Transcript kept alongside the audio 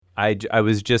I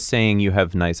was just saying you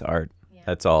have nice art. Yeah.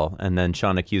 That's all. And then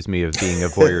Sean accused me of being a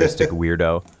voyeuristic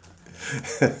weirdo.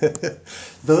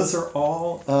 Those are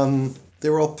all, they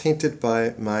were all painted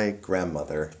by my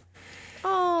grandmother.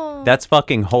 Oh. That's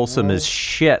fucking wholesome as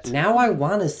shit. Now I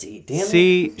want to see. Damn it.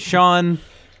 See, Sean.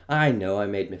 I know I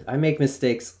make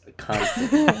mistakes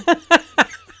constantly.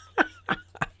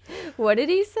 What did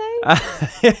he say?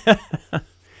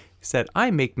 He said, I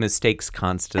make mistakes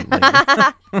constantly.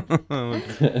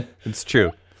 It's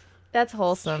true. That's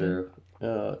wholesome. True.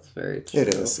 Oh, it's very true.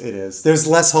 It is. There's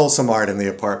less wholesome art in the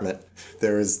apartment.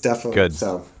 There is definitely. Good.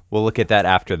 So. We'll look at that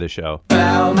after the show.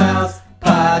 Foul Mouth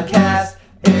Podcast.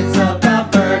 It's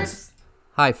about birds.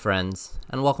 Hi, friends,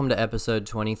 and welcome to episode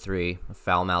 23 of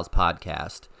Foul Mouths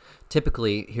Podcast.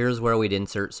 Typically, here's where we'd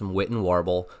insert some wit and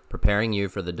warble, preparing you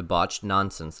for the debauched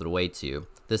nonsense that awaits you.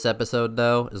 This episode,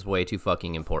 though, is way too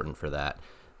fucking important for that.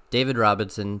 David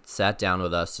Robinson sat down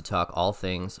with us to talk all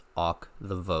things Awk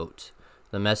the Vote.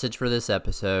 The message for this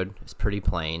episode is pretty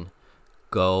plain.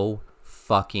 Go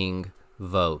fucking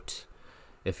vote.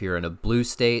 If you're in a blue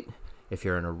state, if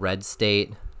you're in a red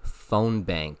state, phone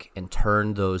bank and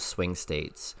turn those swing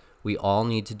states. We all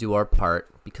need to do our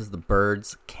part because the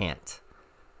birds can't.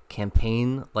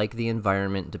 Campaign like the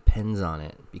environment depends on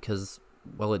it because,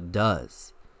 well, it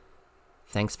does.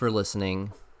 Thanks for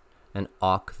listening, and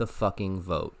awk the fucking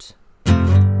vote.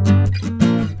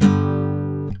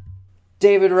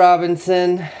 David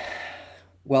Robinson,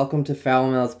 welcome to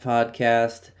Foul Mouths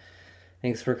Podcast.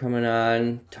 Thanks for coming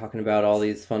on, talking about all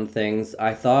these fun things.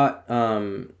 I thought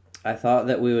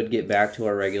that we would get back to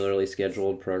our regularly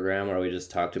scheduled program where we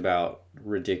just talked about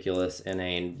ridiculous,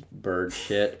 inane bird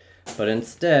shit. But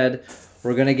instead,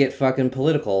 we're going to get fucking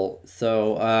political.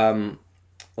 So,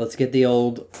 let's get the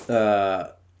old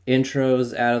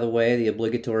intros out of the way, the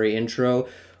obligatory intro.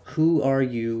 Who are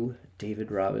you,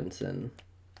 David Robinson?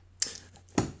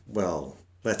 Well,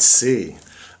 let's see.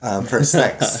 First,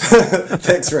 thanks.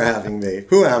 Thanks for having me.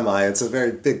 Who am I? It's a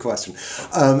very big question.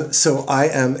 So I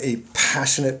am a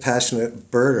passionate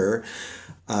birder,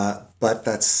 but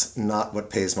that's not what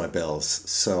pays my bills.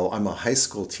 So I'm a high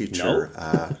school teacher.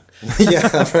 No.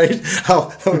 Yeah, right?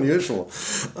 How unusual.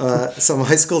 So I'm a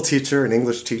high school teacher, an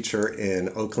English teacher in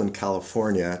Oakland,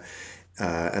 California,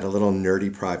 at a little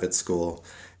nerdy private school.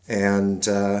 And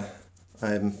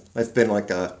I've been like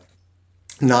a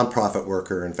nonprofit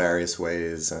worker in various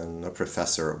ways and a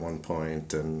professor at one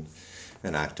point and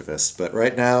an activist. But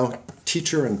right now,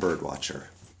 teacher and birdwatcher.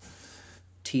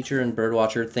 Teacher and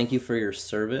birdwatcher, thank you for your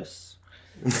service.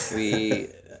 We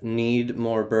need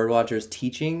more birdwatchers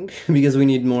teaching because we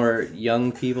need more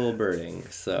young people birding.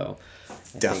 So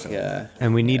Definitely.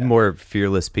 And we need more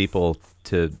fearless people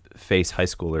to face high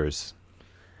schoolers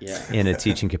in a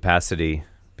teaching capacity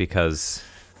because,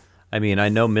 I mean, I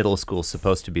know middle school's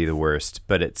supposed to be the worst,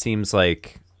 but it seems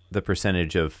like the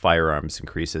percentage of firearms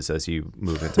increases as you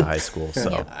move into high school.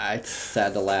 So It's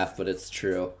sad to laugh, but it's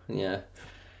true. Yeah.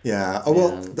 Yeah.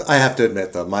 Well, I have to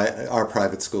admit though, our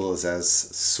private school is as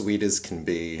sweet as can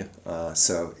be.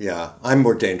 So yeah, I'm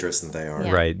more dangerous than they are.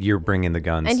 Yeah. Right, you're bringing the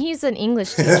guns. And he's an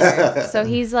English teacher, so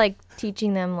he's like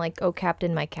teaching them like, "Oh,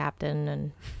 Captain, my Captain,"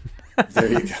 and.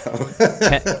 There you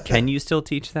go. Can you still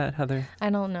teach that, Heather? I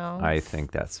don't know. I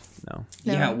think that's no.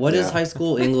 Yeah. What does high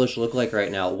school English look like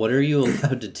right now? What are you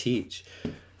allowed to teach?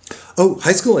 Oh,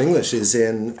 high school English is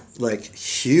in like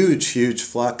huge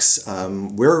flux.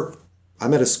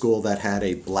 I'm at a school that had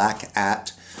a Black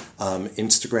at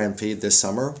Instagram feed this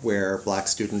summer where Black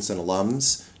students and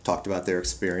alums talked about their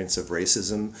experience of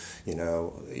racism. You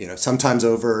know, sometimes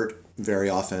overt, very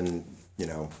often,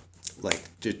 like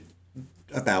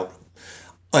about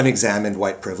unexamined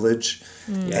white privilege.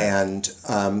 And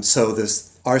so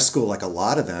our school, like a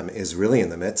lot of them, is really in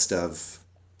the midst of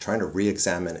trying to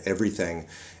re-examine everything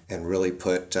and really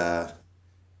put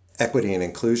equity and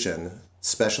inclusion,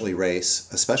 especially race,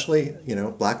 especially,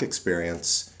 Black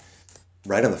experience,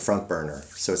 right on the front burner.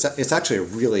 So it's actually a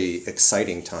really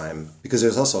exciting time because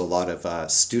there's also a lot of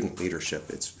student leadership.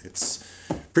 It's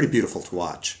pretty beautiful to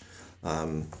watch.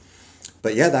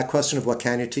 But yeah, that question of what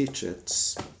can you teach,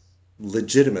 it's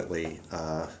legitimately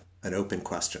an open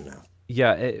question now.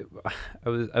 Yeah,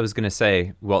 I was going to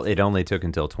say, well, it only took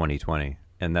until 2020,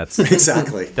 and that's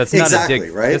exactly. That's not exactly, a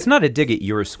dig, right? It's not a dig at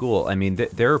your school. I mean,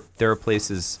 there are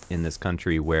places in this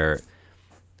country where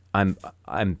I'm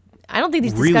I don't think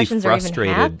these really discussions are even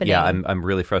frustrated. happening. Yeah, I'm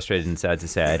really frustrated and sad to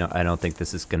say I don't think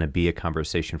this is going to be a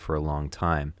conversation for a long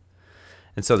time.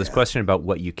 And so this question about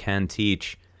what you can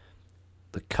teach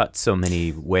cut so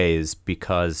many ways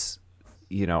because,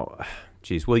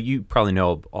 geez, well, you probably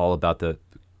know all about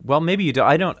maybe you do.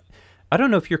 I don't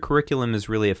know if your curriculum is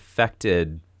really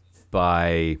affected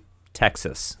by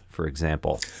Texas, for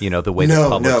example? The way the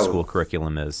public school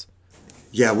curriculum is.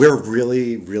 Yeah, we're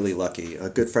really, really lucky. A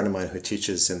good friend of mine who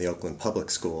teaches in the Oakland Public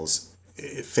Schools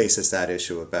faces that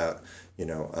issue about,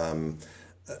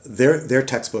 their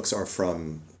textbooks are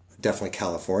from definitely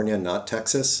California, not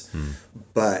Texas.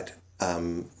 But,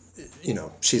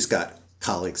 she's got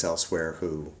colleagues elsewhere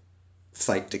who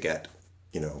fight to get,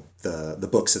 the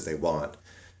books that they want.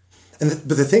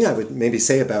 But the thing I would maybe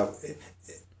say about,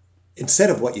 instead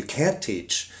of what you can't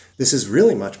teach, this is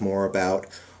really much more about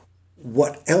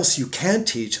what else you can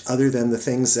teach other than the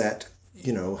things that,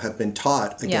 have been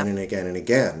taught again and again and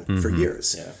again for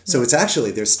years. Yeah. So it's actually,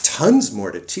 there's tons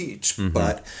more to teach,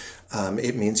 but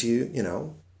it means you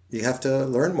have to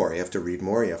learn more. You have to read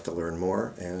more. You have to learn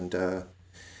more. And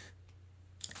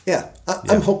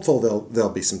I'm hopeful there'll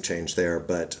be some change there,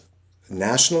 but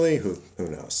nationally, who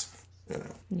knows?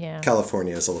 Yeah.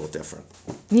 California is a little different.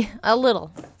 Yeah, a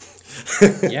little.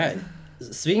 Yeah.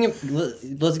 Speaking of,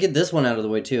 let's get this one out of the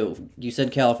way too. You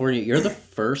said California. You're the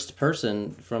first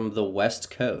person from the West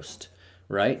Coast,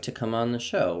 right, to come on the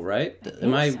show, right?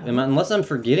 Am I, unless I'm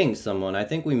forgetting someone? I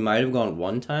think we might have gone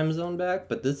one time zone back,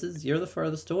 but you're the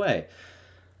farthest away.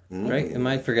 Right? Am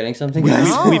I forgetting something?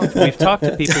 We've talked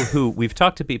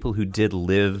to people who did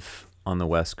live on the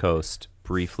West Coast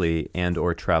briefly and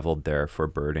or traveled there for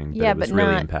birding, but it was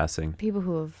really in passing. People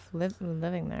who have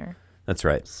living there. That's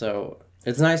right. So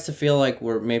it's nice to feel like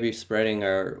we're maybe spreading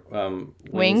our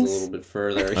wings a little bit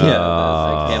further. I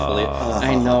can't believe.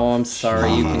 I know. I'm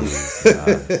sorry.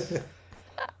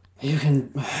 You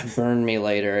can burn me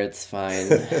later. It's fine.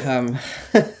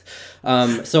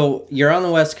 So you're on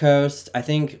the West Coast. I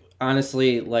think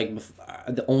honestly, like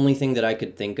the only thing that I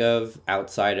could think of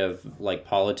outside of like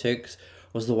politics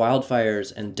was the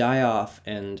wildfires and die-off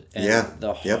and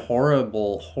the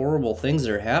horrible things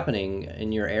that are happening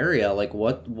in your area. Like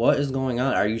what is going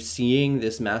on? Are you seeing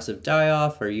this massive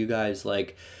die-off? Are you guys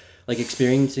like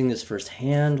experiencing this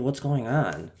firsthand? What's going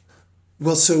on?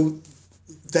 Well, so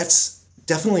that's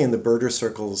definitely in the birder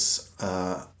circles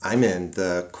I'm in.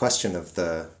 The question of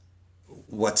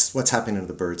what's happening to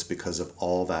the birds because of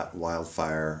all that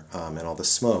wildfire and all the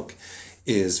smoke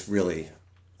is really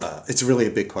it's really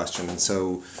a big question. And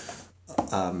so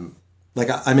I'm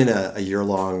in a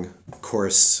year-long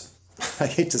course. I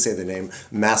hate to say the name,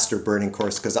 master birding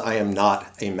course, because I am not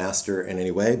a master in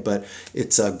any way, but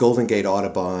it's Golden Gate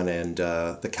Audubon and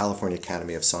the California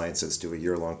Academy of Sciences do a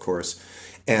year-long course.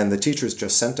 And the teachers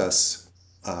just sent us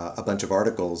a bunch of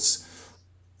articles,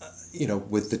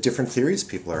 with the different theories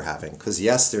people are having. Because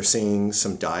yes, they're seeing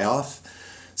some die-off.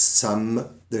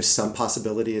 There's some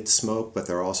possibility it's smoke, but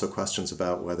there are also questions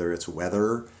about whether it's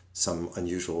weather, some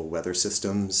unusual weather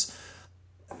systems.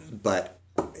 But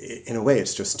in a way,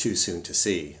 it's just too soon to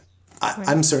see.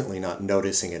 I'm certainly not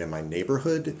noticing it in my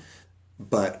neighborhood,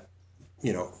 but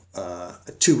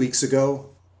 2 weeks ago,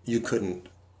 you couldn't.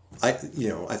 I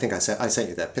think I sent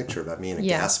you that picture about me in a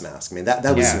gas mask. I mean, that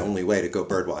was the only way to go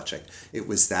bird watching. It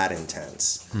was that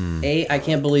intense. A, I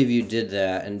can't believe you did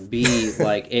that, and B,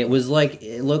 it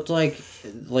looked like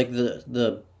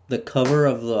the cover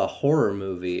of the horror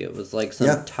movie. It was like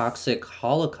some toxic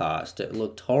holocaust. It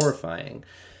looked horrifying.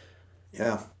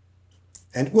 Yeah,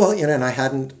 and and I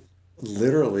had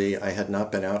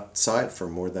not been outside for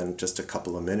more than just a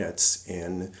couple of minutes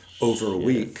in over a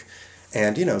week,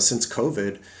 and since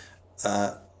COVID.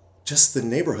 Just the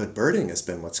neighborhood birding has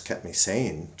been what's kept me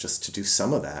sane, just to do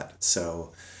some of that.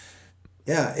 So,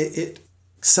 yeah, it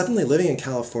suddenly living in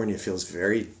California feels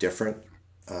very different.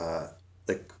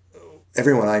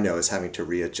 Everyone I know is having to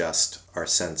readjust our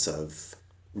sense of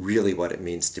really what it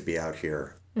means to be out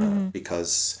here,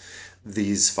 because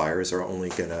these fires are only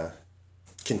going to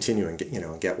continue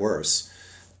and get worse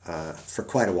for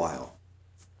quite a while.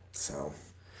 So,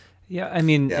 yeah, I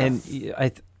mean, and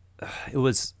it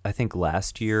was, I think,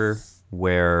 last year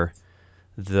where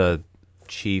the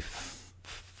chief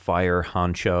fire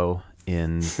honcho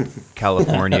in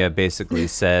California basically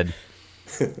said,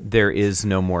 there is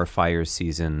no more fire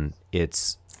season.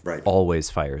 It's always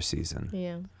fire season.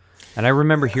 Yeah. And I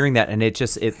remember hearing that, and it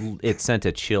sent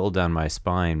a chill down my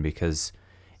spine, because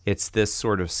it's this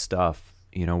sort of stuff,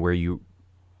 where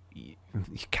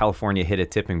California hit a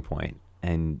tipping point,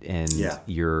 and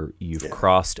you've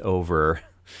crossed over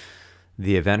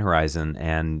the event horizon,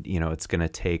 and it's going to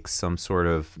take some sort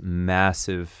of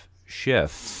massive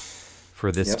shift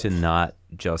for this to not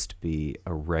just be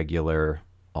a regular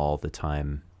all the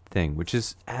time thing, which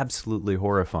is absolutely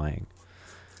horrifying.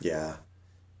 Yeah.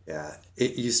 I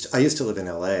used to live in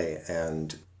LA,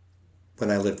 and when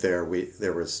I lived there,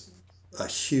 there was a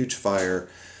huge fire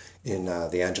in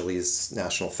the Angeles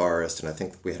National Forest, and I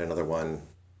think we had another one,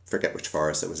 forget which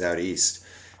forest, that was out east.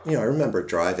 I remember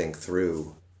driving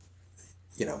through,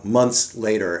 months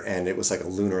later, and it was like a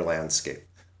lunar landscape.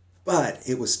 But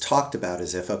it was talked about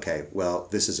as if, okay, well,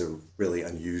 this is a really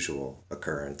unusual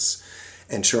occurrence.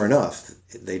 And sure enough,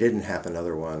 they didn't have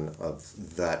another one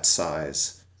of that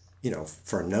size,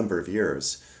 for a number of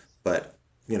years. But,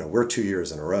 we're 2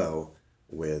 years in a row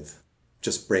with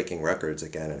just breaking records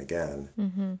again and again.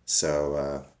 Mm-hmm.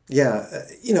 So,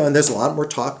 and there's a lot more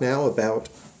talk now about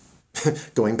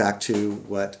going back to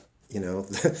what,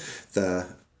 the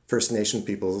First Nation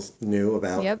people knew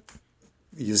about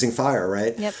using fire,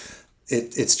 right? Yep.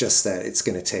 It's just that it's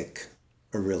going to take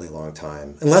a really long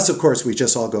time, unless of course we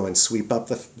just all go and sweep up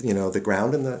the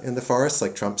ground in the forest,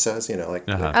 like Trump says,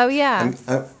 Oh yeah.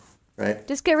 Right.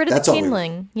 Just get rid of the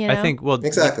kindling. I think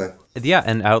exactly. Yeah,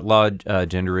 and outlaw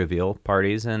gender reveal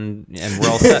parties, and we're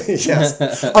all set.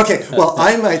 Yes. Okay. Well,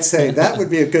 I might say that would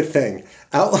be a good thing.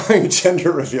 Outlawing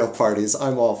gender reveal parties,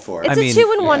 I'm all for it. It's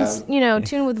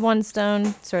two with one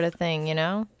stone sort of thing,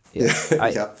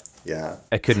 Yeah. Yeah.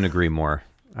 I couldn't agree more.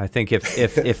 I think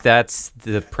if that's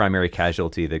the primary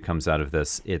casualty that comes out of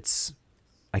this,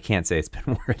 I can't say it's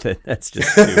been worth it. That's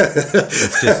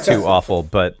just too awful,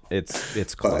 but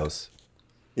it's close.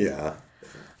 Yeah.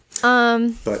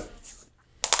 But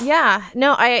yeah,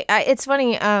 no, I it's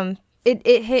funny.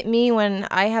 It hit me when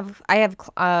I have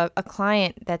a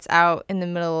client that's out in the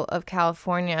middle of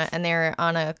California, and they're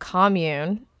on a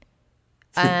commune,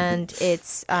 and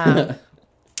it's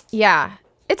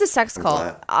it's a sex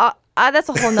cult. That's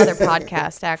a whole nother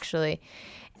podcast, actually,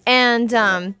 and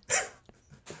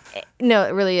no,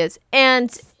 it really is,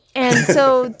 and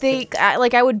so they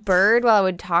I would bird while I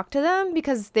would talk to them,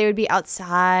 because they would be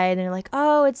outside and they're like,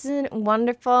 oh, isn't it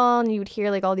wonderful, and you would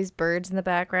hear like all these birds in the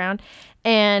background.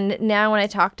 And now when I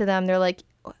talk to them, they're like,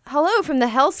 hello from the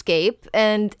hellscape,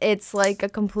 and it's like a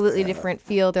completely different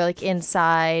feel. They're like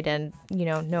inside, and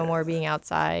no more being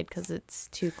outside because it's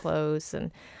too close.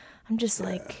 And I'm just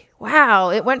like,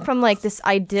 wow, it went from like this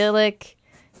idyllic,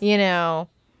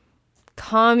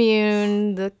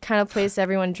 commune, the kind of place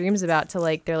everyone dreams about, to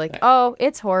like they're like, oh,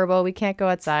 it's horrible, we can't go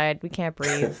outside, we can't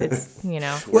breathe, it's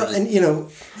well, and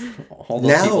all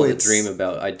those now people that dream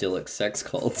about idyllic sex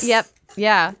cults.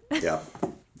 yeah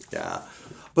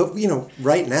but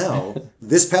right now,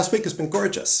 this past week has been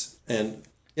gorgeous, and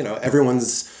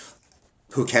everyone's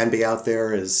who can be out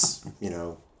there is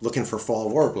looking for fall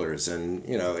warblers, and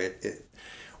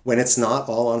when it's not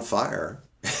all on fire,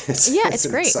 it's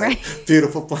great, right?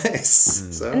 Beautiful place.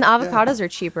 So, and the avocados are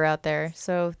cheaper out there,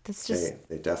 so that's just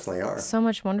they definitely are. So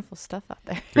much wonderful stuff out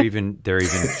there. They're even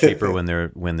cheaper when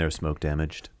they're smoke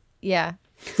damaged. Yeah.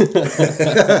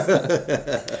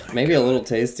 Maybe a little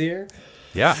tastier.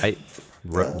 Yeah,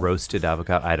 roasted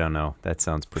avocado. I don't know. That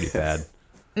sounds pretty bad.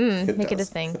 Make it a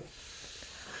thing.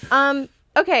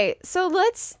 Okay, so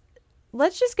let's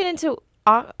just get into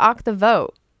Ock the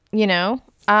Vote. Yeah.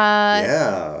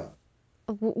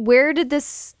 Where did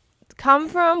this come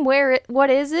from? What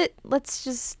is it? Let's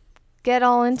just get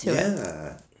all into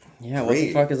it. Yeah, what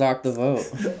the fuck is Ock the Vote?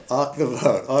 Ock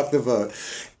the Vote.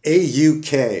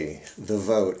 AUK, the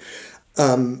vote.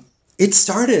 It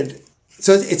started,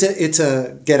 so it's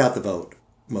a get out the vote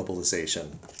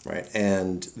mobilization, right?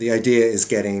 And the idea is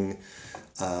getting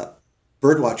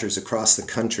birdwatchers across the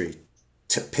country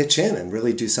to pitch in and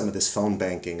really do some of this phone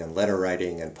banking and letter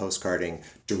writing and postcarding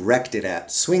directed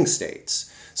at swing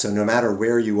states. So no matter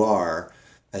where you are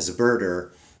as a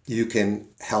birder, you can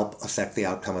help affect the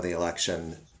outcome of the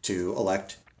election to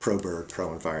elect pro-bird,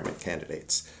 pro-environment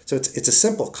candidates. So it's a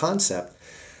simple concept.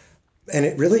 And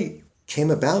it really came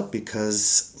about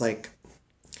because, like,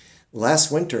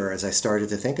 last winter, as I started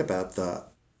to think about the,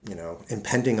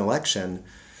 impending election,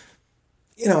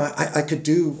 I could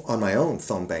do on my own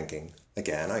phone banking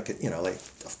again. I could,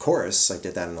 of course, I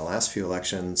did that in the last few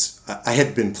elections. I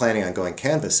had been planning on going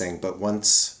canvassing, but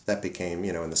once that became,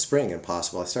 in the spring,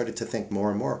 impossible, I started to think more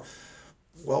and more,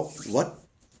 well,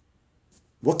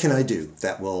 what can I do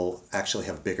that will actually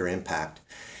have a bigger impact?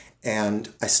 And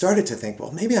I started to think,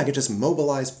 well, maybe I could just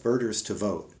mobilize birders to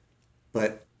vote.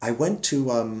 But I went to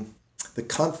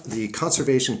the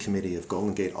Conservation Committee of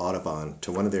Golden Gate Audubon,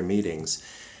 to one of their meetings,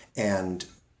 and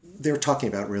they were talking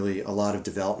about really a lot of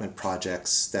development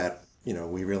projects that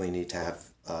we really need to have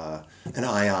an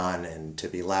eye on and to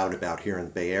be loud about here in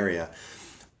the Bay Area.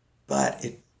 But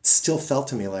it still felt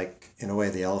to me like, in a way,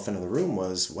 the elephant in the room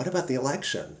was, what about the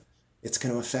election? It's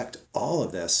going to affect all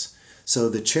of this. So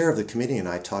the chair of the committee and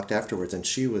I talked afterwards, and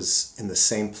she was in the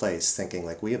same place, thinking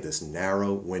like, we have this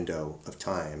narrow window of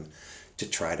time to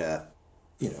try to,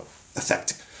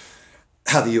 affect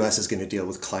how the U.S. is going to deal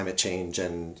with climate change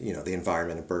and, the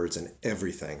environment and birds and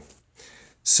everything.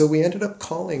 So we ended up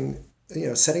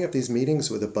setting up these meetings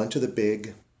with a bunch of the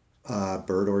big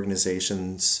bird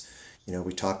organizations.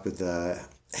 We talked with the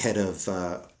head of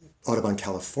Audubon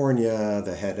California,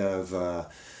 the head of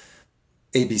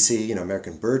ABC,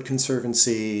 American Bird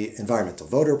Conservancy, Environmental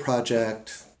Voter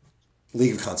Project,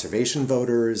 League of Conservation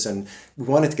Voters, and we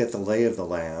wanted to get the lay of the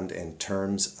land in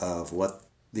terms of what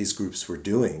these groups were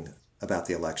doing about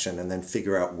the election, and then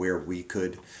figure out where we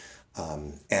could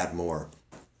add more.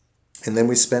 And then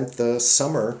we spent the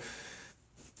summer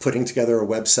putting together a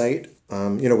website.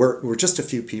 We're just a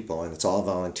few people, and it's all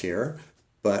volunteer,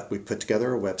 but we put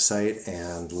together a website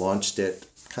and launched it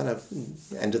kind of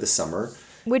end of the summer.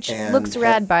 Which looks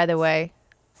rad, by the way.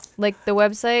 Like, the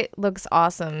website looks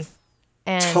awesome.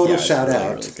 And total shout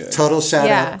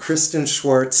Yeah. out, Kristen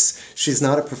Schwartz. She's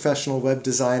not a professional web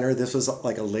designer. This was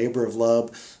like a labor of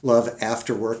love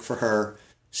after work for her.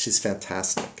 She's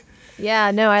fantastic.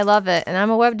 Yeah, no, I love it. And I'm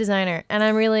a web designer, and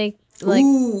I'm really,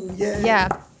 Ooh, yeah.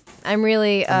 I'm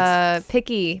really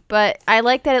picky. But I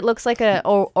like that it looks like a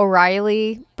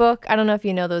O'Reilly book. I don't know if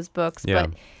you know those books, but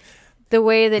the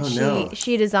way that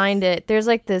she designed it, there's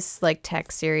like this like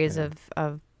text series of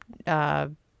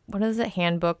what is it,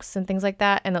 handbooks and things like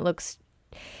that, and it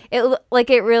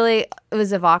really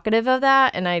was evocative of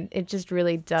that, and I just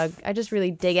really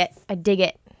dig it. I dig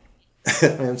it.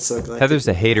 I'm so glad. Heather's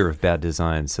a hater of bad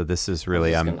design, so this is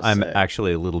really I'm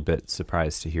actually a little bit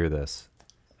surprised to hear this.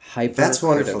 That's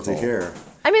wonderful to hear.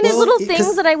 I mean, there's little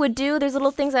things that I would do. There's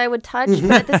little things I would touch,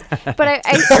 but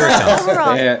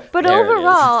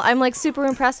overall, I'm like super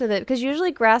impressed with it, because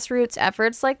usually grassroots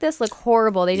efforts like this look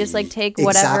horrible. They just like take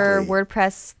whatever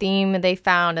WordPress theme they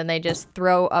found and they just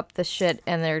throw up the shit,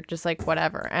 and they're just like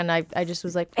whatever. And I just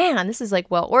was like, man, this is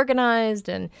like well organized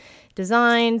and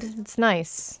designed. It's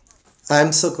nice.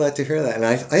 I'm so glad to hear that, and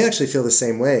I actually feel the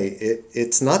same way.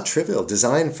 It's not trivial.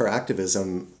 Design for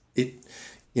activism.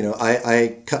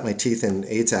 I cut my teeth in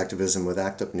AIDS activism with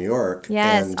ACT UP New York.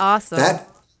 Yes, and awesome.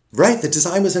 The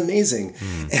design was amazing.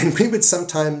 And we would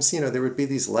sometimes, there would be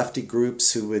these lefty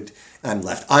groups who would, I'm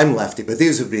lefty, but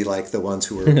these would be like the ones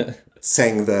who were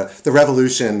saying the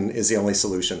revolution is the only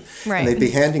solution. Right. And they'd be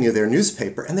handing you their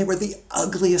newspaper, and they were the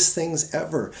ugliest things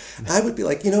ever. I would be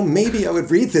like, maybe I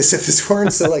would read this if this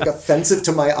weren't so like offensive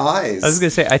to my eyes. I was going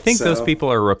to say, I think those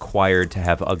people are required to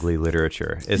have ugly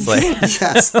literature. It's like,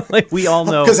 yes. like we all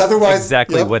know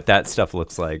exactly what that stuff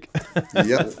looks like.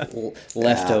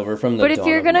 Leftover from the But if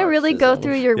you're going to really go Marxism.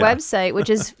 through your website, which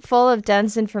is full of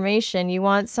dense information, you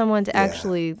want someone to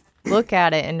actually look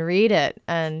at it and read it.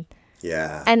 And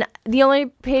the only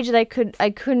page that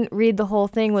I couldn't read the whole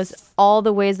thing was all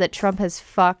the ways that Trump has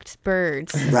fucked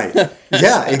birds. Right. Yeah,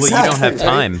 exactly. Well, you don't have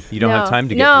time. You don't have time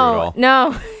to get through it all.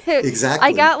 No. Exactly.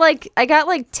 I got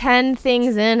like 10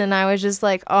 things in, and I was just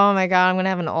like, oh my God, I'm going to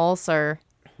have an ulcer.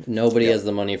 Nobody has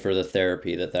the money for the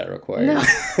therapy that requires. No.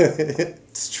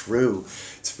 It's true.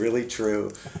 It's really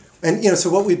true. And, so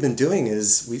what we've been doing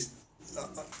is we've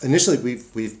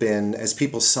been, as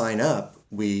people sign up,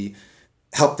 we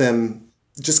help them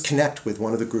just connect with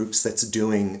one of the groups that's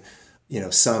doing,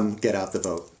 some get out the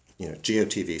vote,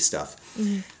 GOTV stuff.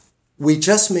 Mm-hmm. We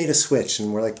just made a switch,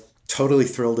 and we're like totally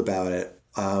thrilled about it.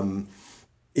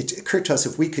 It occurred to us,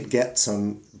 if we could get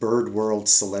some bird world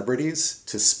celebrities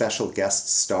to special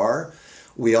guest star,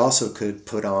 we also could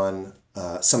put on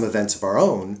some events of our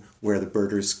own where the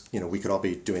birders, we could all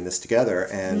be doing this together.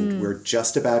 And we're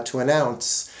just about to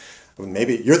announce,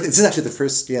 this is actually the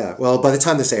first, well, by the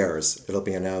time this airs, it'll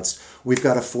be announced. We've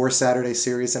got a 4-Saturday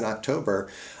series in October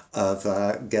of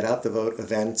Get Out the Vote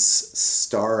events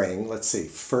starring, let's see,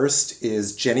 first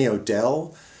is Jenny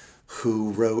Odell, who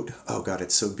wrote, oh God,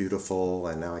 it's so beautiful,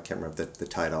 and now I can't remember the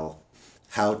title,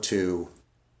 I'll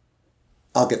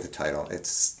get the title.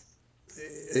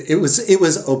 It was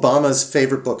Obama's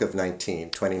favorite book of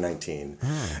 2019.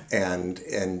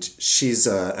 And she's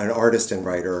an artist and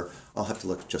writer. I'll have to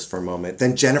look just for a moment.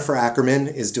 Then Jennifer Ackerman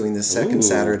is doing the second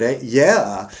Saturday.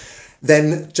 Yeah.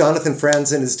 Then Jonathan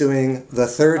Franzen is doing the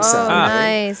third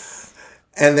Saturday. Nice.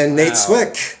 And then Nate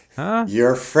Swick,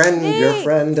 your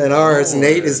friend and ours,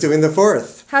 Nate is doing the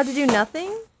fourth. How to Do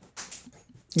Nothing?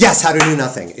 Yes, How to Do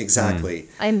Nothing, exactly.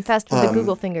 I'm fast with the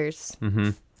Google fingers. Mm-hmm.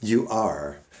 You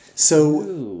are.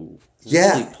 So,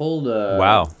 Really pulled a...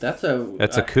 Wow. That's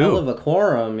a coup. Hell of a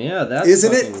quorum. Yeah, that's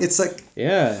Isn't it? It's like...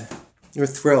 Yeah. We're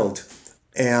thrilled.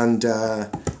 And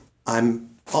I'm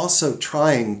also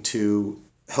trying to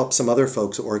help some other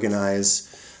folks organize,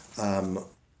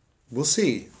 we'll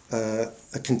see, a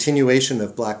continuation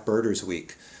of Black Birders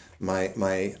Week.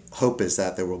 my hope is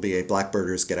that there will be a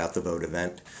Blackbirders Get Out the Vote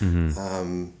event.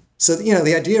 So,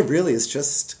 the idea really is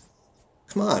just,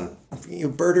 come on,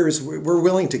 birders, we're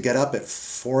willing to get up at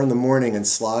 4 a.m. and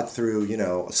slog through,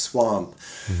 a swamp,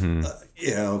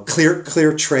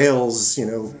 clear trails,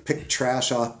 pick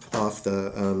trash off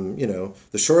the,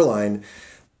 the shoreline.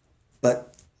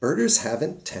 But birders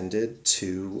haven't tended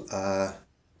to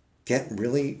get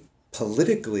really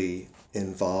politically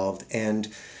involved. And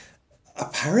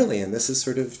apparently, and this is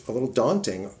sort of a little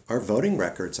daunting, our voting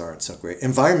records aren't so great.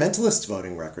 Environmentalist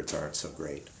voting records aren't so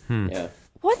great. Yeah.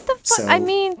 What the fuck? So, I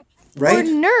mean, right?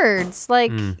 we're nerds.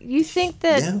 Like, you think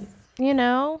that,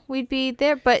 we'd be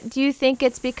there. But do you think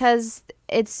it's because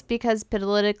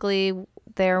politically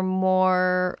they're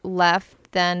more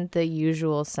left than the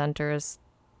usual centrist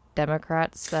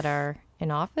Democrats that are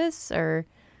in office? Or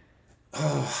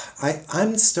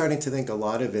I'm starting to think a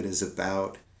lot of it is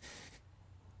about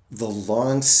the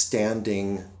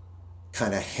long-standing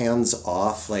kind of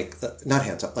hands-off, not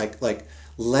hands-off, like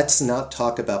let's not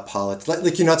talk about politics.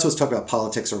 Like you're not supposed to talk about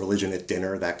politics or religion at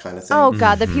dinner, that kind of thing. oh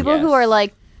god, the people who are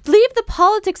like, leave the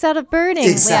politics out of birding.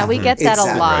 Exactly. Yeah, we get that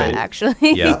a lot, Right. actually.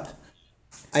 Yep.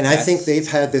 And I think they've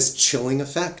had this chilling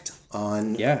effect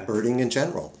on birding in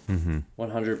general.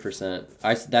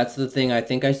 100%. That's the thing I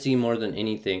think I see more than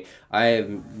anything. I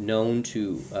am known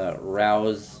to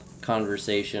rouse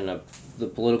conversation of the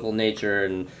political nature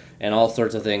and all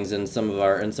sorts of things in some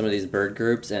of these bird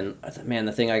groups, and man,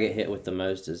 the thing I get hit with the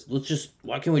most is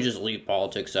why can't we just leave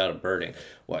politics out of birding?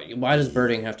 Why does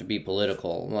birding have to be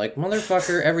political? I'm like,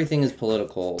 motherfucker, everything is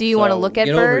political. Do you want to look at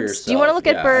birds? Do you want to look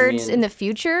at birds in in the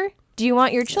future? Do you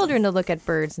want your children to look at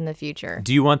birds in the future?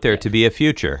 Do you want there to be a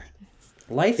future?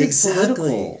 life is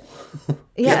political.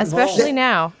 Yeah, especially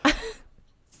now.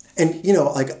 And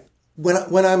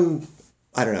when I'm,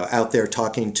 I don't know, out there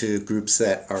talking to groups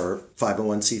that are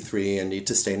 501c3 and need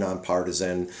to stay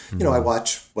nonpartisan, I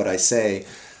watch what I say.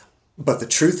 But the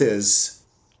truth is,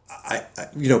 I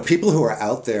people who are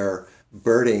out there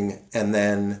birding and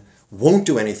then won't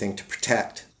do anything to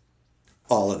protect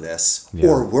all of this,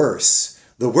 or worse.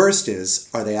 The worst is,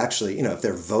 are they actually, if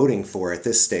they're voting for at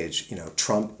this stage,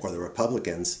 Trump or the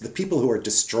Republicans, the people who are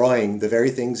destroying the very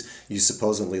things you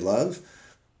supposedly love,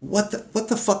 what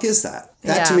the fuck is that?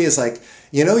 That to me is like,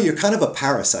 you're kind of a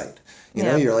parasite.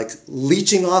 You're like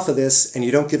leeching off of this and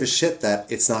you don't give a shit that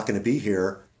it's not going to be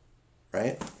here,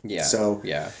 right? Yeah. So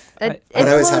It I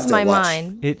always blows have to my watch.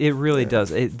 mind. It really does.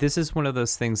 This is one of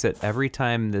those things that every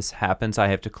time this happens, I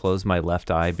have to close my left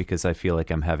eye because I feel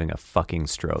like I'm having a fucking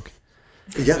stroke.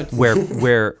 Yeah.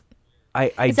 Where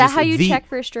I Is that how you check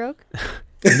for a stroke?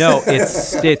 No,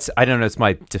 it's I don't know. It's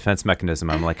my defense mechanism.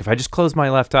 I'm like, if I just close my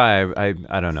left eye,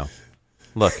 I don't know.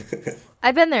 Look,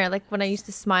 I've been there, like when I used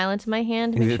to smile into my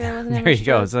hand to make sure I wasn't having there a you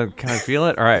go. stroke. So can I feel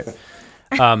it? All right.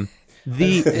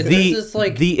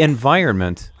 The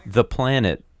environment, the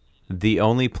planet, the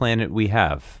only planet we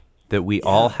have that we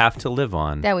all have to live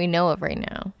on. That we know of right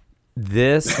now.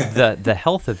 The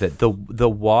health of it, the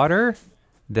water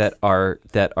that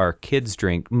our kids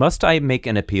drink. Must I make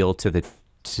an appeal to the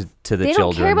They children?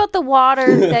 don't care about the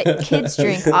water that kids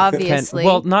drink, obviously.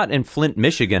 Well, not in Flint,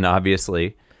 Michigan,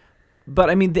 obviously. But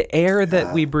I mean, the air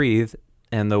that we breathe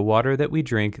and the water that we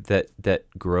drink that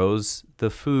grows the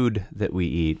food that we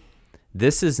eat,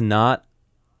 this is not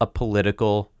a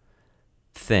political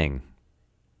thing.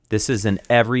 This is an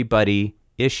everybody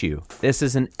issue. This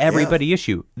is an everybody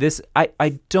issue. This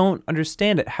I don't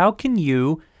understand it. How can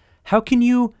you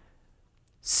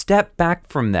step back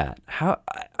from that?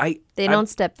 They don't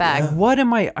step back. What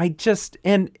am I just,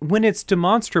 and when it's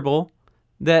demonstrable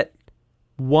that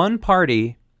one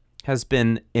party has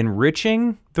been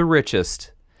enriching the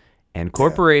richest and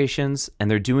corporations, and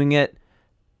they're doing it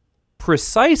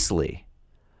precisely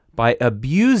by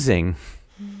abusing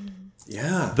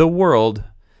the world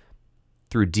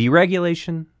through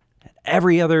deregulation and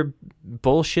every other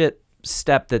bullshit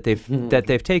step that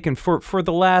they've taken for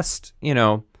the last,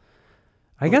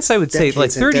 I guess I would say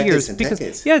like 30 years, because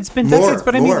it's been decades,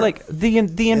 but I mean like the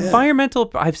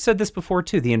environmental, I've said this before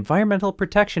too, the Environmental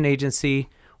Protection Agency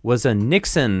was a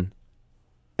Nixon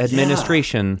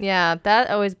administration Yeah, that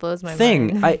always blows my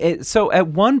thing. mind. So at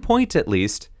one point at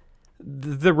least,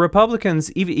 the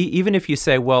Republicans, even if you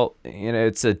say, well,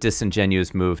 it's a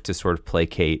disingenuous move to sort of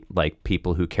placate like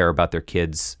people who care about their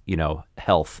kids,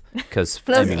 health, because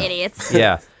Those idiots.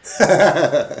 yeah.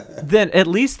 Then at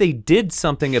least they did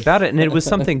something about it, and it was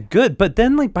something good. But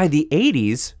then, like by the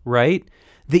 80s, right,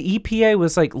 the EPA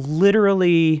was like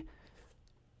literally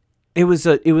It was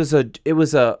a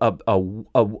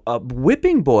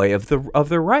whipping boy of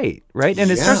the right,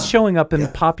 and it starts showing up in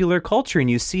popular culture, and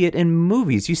you see it in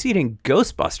movies. You see it in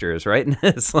Ghostbusters, right? And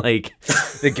it's like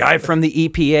the guy from the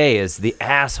EPA is the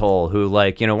asshole who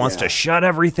wants to shut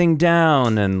everything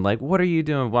down, and what are you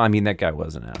doing? Well, I mean, that guy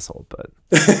was an asshole, but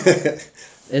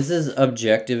this is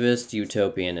objectivist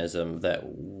utopianism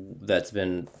that's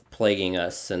been plaguing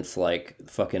us since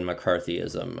fucking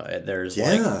McCarthyism. There's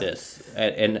this,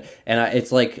 and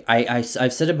it's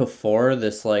I've said it before,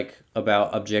 this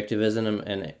about objectivism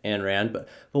and Ayn Rand, but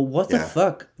what the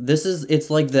fuck?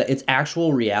 It's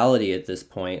actual reality at this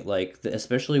point.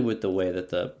 Especially with the way that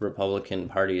the Republican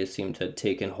Party has seemed to have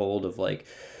taken hold of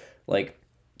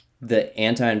the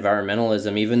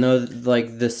anti-environmentalism, even though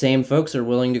the same folks are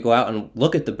willing to go out and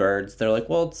look at the birds. They're like,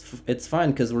 well, it's fine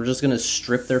because we're just going to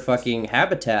strip their fucking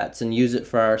habitats and use it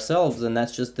for ourselves, and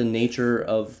that's just the nature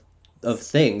of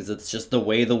things. It's just the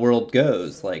way the world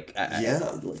goes. Holy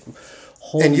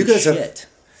and you guys shit.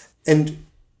 And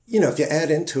if you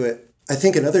add into it, I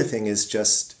think another thing is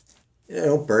just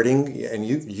birding, and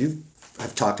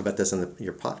I've talked about this on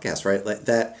your podcast, right?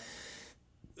 That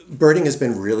birding has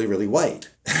been really, really white.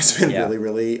 It's been really,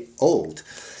 really old.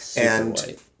 Super and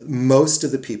white. Most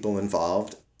of the people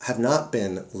involved have not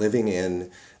been living in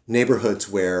neighborhoods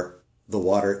where the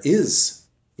water is,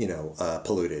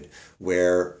 polluted,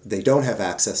 where they don't have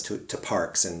access to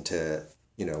parks and to,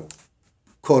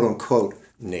 quote unquote,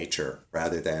 nature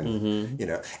rather than,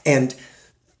 and,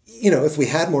 if we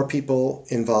had more people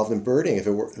involved in birding,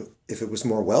 if it was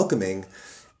more welcoming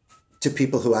to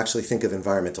people who actually think of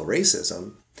environmental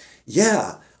racism,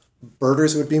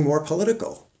 birders would be more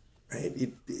political, right?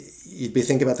 You'd be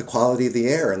thinking about the quality of the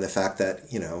air and the fact that,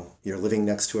 you're living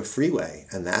next to a freeway,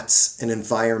 and that's an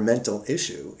environmental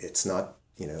issue. It's not,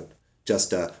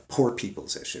 just a poor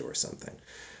people's issue or something.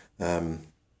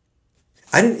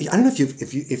 I don't know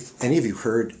if any of you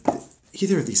heard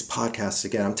either of these podcasts.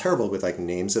 Again, I'm terrible with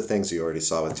names of things you already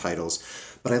saw with titles,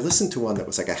 but I listened to one that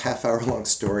was a half-hour long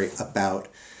story about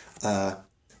the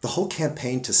whole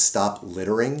campaign to stop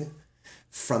littering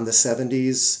from the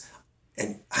 70s.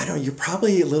 And I don't know, you're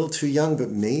probably a little too young, but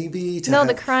maybe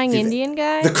the crying Indian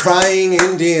guy? The crying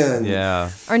Indian.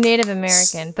 Yeah. Or Native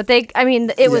American. But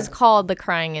it was called the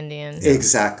crying Indian.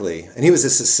 Exactly. And he was a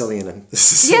Sicilian.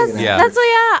 Yes, that's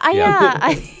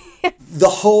what, The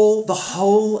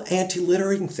whole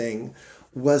anti-littering thing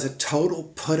was a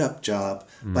total put-up job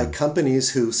by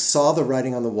companies who saw the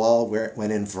writing on the wall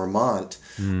when in Vermont,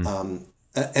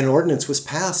 an ordinance was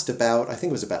passed about, I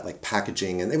think it was about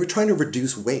packaging, and they were trying to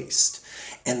reduce waste.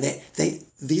 And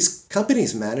these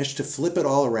companies managed to flip it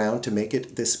all around to make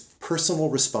it this personal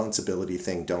responsibility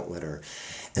thing, don't litter.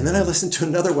 And then I listened to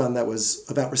another one that was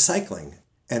about recycling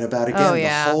and about, again,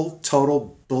 the whole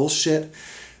total bullshit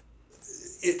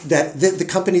that the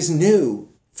companies knew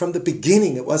from the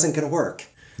beginning it wasn't going to work.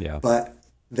 Yeah. But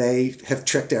they have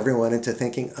tricked everyone into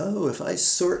thinking, if I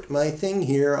sort my thing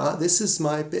here, this is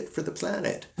my bit for the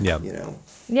planet. Yeah.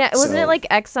 Yeah, wasn't it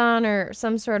Exxon or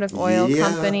some sort of oil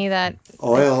company that...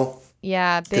 Oil. Big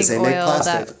oil. Because they make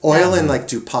plastic. Oil and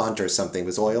DuPont or something. It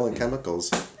was oil and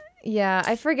chemicals. Yeah,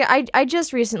 I forget. I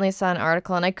just recently saw an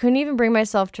article, and I couldn't even bring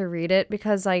myself to read it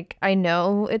because I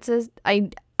know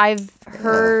I've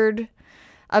heard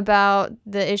about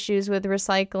the issues with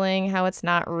recycling, how it's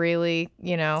not really,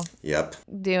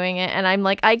 doing it. And I'm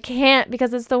I can't,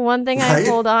 because it's the one thing I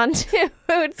hold on to.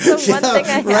 It's the one thing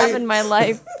I have in my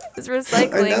life is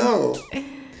recycling. I know.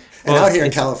 And out here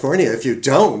in California, if you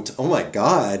don't, oh my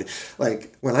God,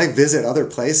 when I visit other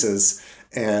places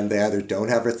and they either don't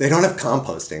have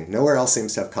composting. Nowhere else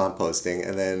seems to have composting.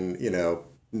 And then,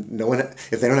 no one,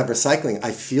 if they don't have recycling,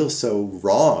 I feel so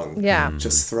wrong. Yeah.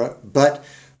 But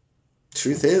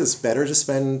truth is, better to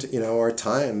spend, our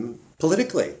time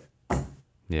politically.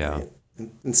 Yeah. Right?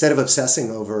 Instead of obsessing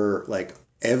over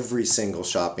every single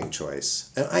shopping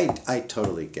choice. And I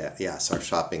totally get, yes, our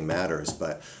shopping matters,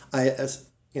 but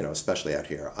especially out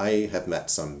here, I have met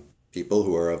some people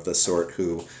who are of the sort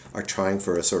who are trying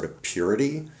for a sort of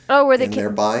purity where in their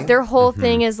buying. Their whole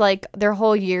thing is their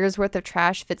whole year's worth of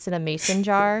trash fits in a mason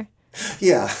jar.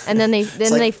 Yeah. And then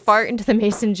they fart into the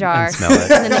mason jar. And smell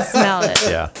it. And then they smell it.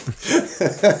 Yeah.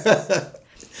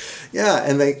 Yeah,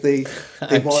 and they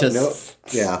want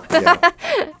Yeah.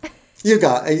 You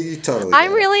totally.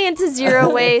 I'm really into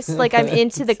zero waste. I'm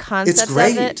into the concept it's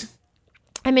great. of it.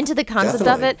 I'm into the concept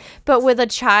of it, but with a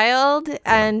child,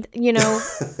 and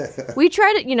we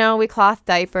try to, we cloth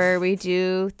diaper, we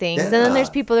do things, and then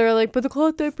there's people that are but the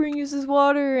cloth diapering uses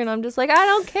water, and I'm just I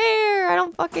don't care,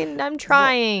 I'm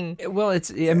trying. Well,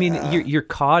 you're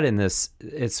caught in this.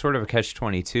 It's sort of a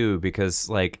catch-22 because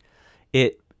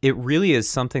it really is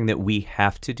something that we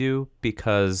have to do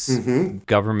because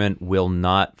government will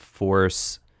not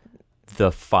force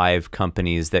the 5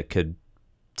 companies that could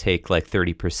take like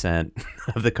 30%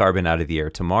 of the carbon out of the air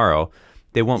tomorrow.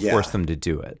 They won't force them to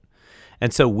do it.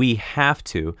 And so we have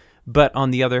to. But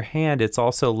on the other hand, it's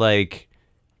also like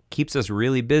keeps us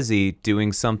really busy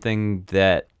doing something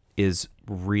that is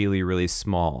really, really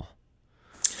small.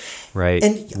 Right?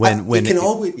 And when it can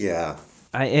always,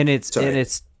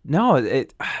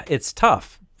 it's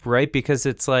tough, right? Because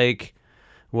it's like,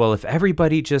 well, if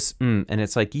everybody just, and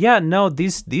it's like,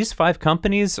 these 5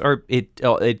 companies are,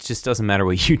 it just doesn't matter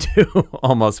what you do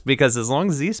almost, because as long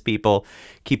as these people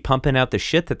keep pumping out the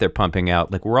shit that they're pumping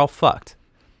out, like we're all fucked.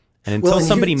 And until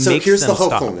somebody makes here's them the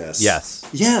stop. hopefulness. Yes.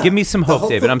 Yeah. Give me some hope,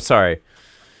 David. I'm sorry.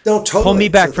 No, totally. Pull me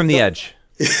back from the edge.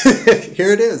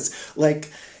 Here it is.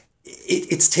 Like,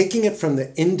 it's taking it from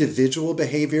the individual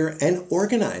behavior and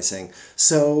organizing.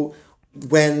 So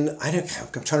when I'm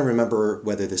trying to remember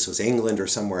whether this was England or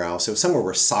somewhere else. It was somewhere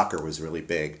where soccer was really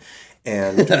big,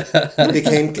 and it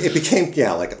became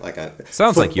like a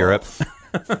sounds football. Like Europe.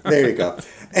 There you go.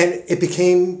 And it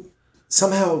became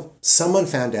somehow someone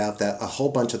found out that a whole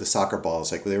bunch of the soccer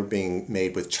balls, like they were being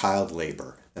made with child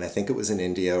labor, and I think it was in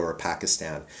India or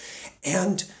Pakistan,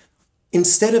 and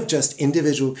instead of just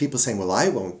individual people saying, well, I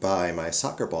won't buy my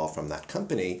soccer ball from that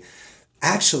company,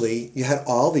 actually, you had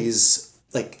all these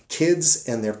like kids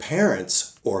and their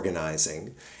parents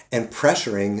organizing and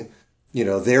pressuring,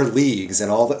 their leagues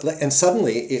and all that. And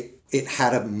suddenly it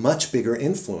had a much bigger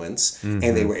influence and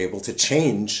they were able to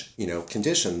change,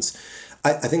 conditions.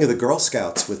 I think of the Girl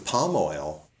Scouts with palm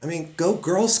oil. I mean, go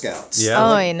Girl Scouts. Yeah.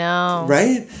 I know.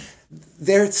 Right?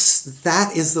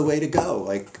 That is the way to go.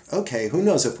 Like, okay, who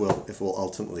knows if we'll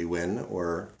ultimately win,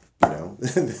 or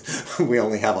we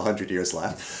only have 100 years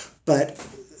left, but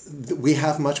we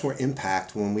have much more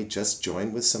impact when we just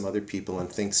join with some other people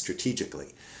and think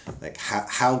strategically. Like,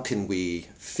 how can we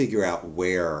figure out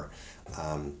where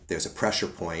there's a pressure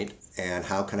point, and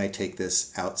how can I take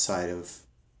this outside of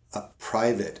a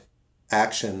private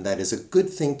action that is a good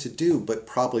thing to do but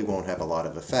probably won't have a lot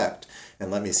of effect, and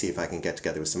let me see if I can get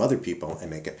together with some other people and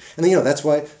make it. And then, that's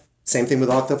why, same thing with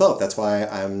Walk the Vote. That's why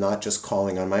I'm not just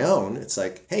calling on my own. It's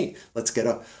like, hey, let's get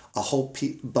a whole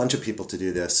bunch of people to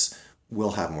do this.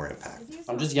 We'll have more impact.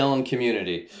 I'm just yelling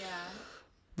community. Yeah.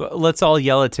 But let's all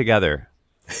yell it together.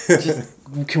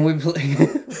 Can we play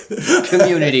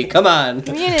community? Come on.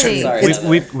 Community. Sorry.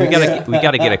 We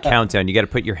gotta get a countdown. You gotta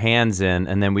put your hands in,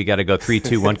 and then we gotta go 3,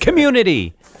 2, 1.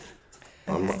 Community.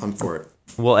 I'm for it.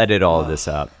 We'll edit all of this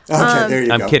out. Okay, there you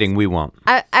go. I'm kidding. We won't.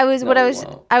 I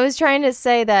was trying to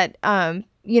say that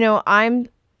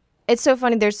it's so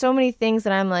funny. There's so many things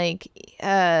that I'm like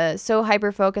so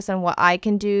hyper focused on what I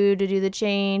can do to do the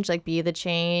change, like be the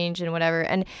change and whatever.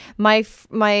 And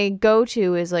my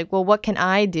go-to is like, well, what can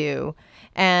I do?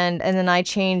 And then I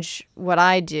change what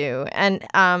I do. And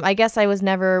I guess I was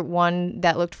never one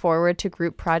that looked forward to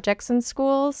group projects in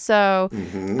school, so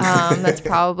that's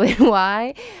probably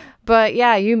why. But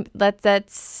yeah,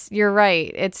 you're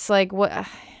right. It's like what.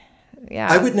 Yeah.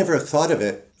 I would never have thought of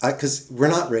it because we're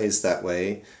not raised that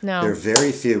way. No. There are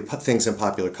very few things in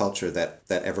popular culture that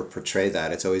ever portray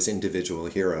that. It's always individual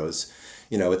heroes.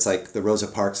 It's like the Rosa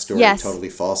Parks story, Yes. totally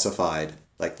falsified,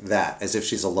 like that, as if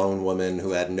she's a lone woman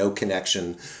who had no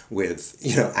connection with,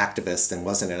 activists and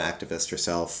wasn't an activist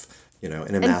herself, in a mass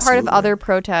and part of movement. other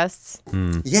protests.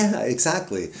 Yeah,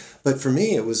 exactly. But for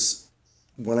me, it was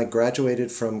when I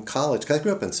graduated from college, because I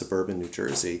grew up in suburban New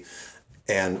Jersey,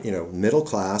 and, middle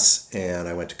class, and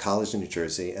I went to college in New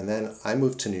Jersey, and then I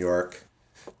moved to New York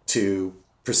to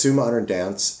pursue modern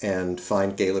dance and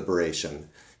find gay liberation.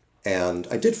 And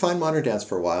I did find modern dance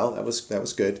for a while. That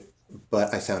was good.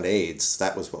 But I found AIDS.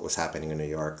 That was what was happening in New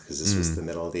York, because this was the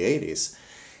middle of the 80s.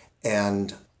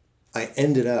 And I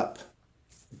ended up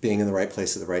being in the right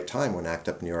place at the right time when ACT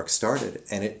UP New York started.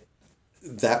 And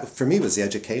that for me was the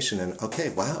education, and okay,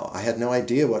 wow, I had no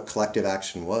idea what collective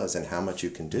action was and how much you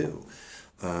can do.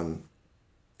 And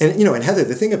Heather,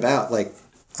 the thing about, like,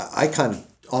 I kind of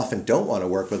often don't want to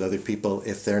work with other people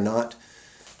if they're not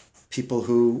people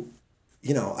who,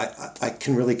 I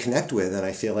can really connect with, and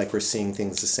I feel like we're seeing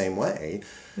things the same way.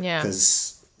 Yeah.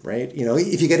 Because, right,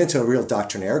 if you get into a real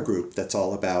doctrinaire group that's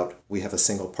all about, we have a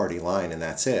single party line and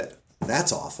that's it,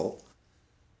 that's awful.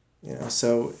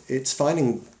 So it's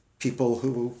finding people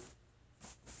who,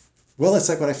 well, it's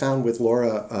like what I found with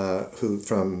Laura,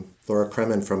 Laura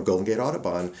Kremen from Golden Gate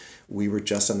Audubon. We were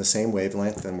just on the same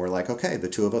wavelength, and we're like, okay, the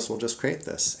two of us will just create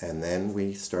this. And then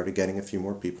we started getting a few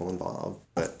more people involved.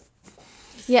 But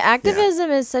yeah,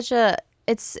 activism is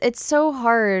it's so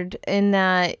hard in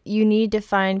that you need to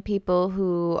find people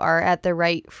who are at the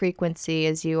right frequency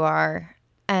as you are,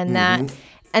 and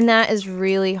that is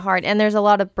really hard. And there's a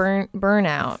lot of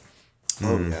burnout.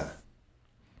 Oh yeah.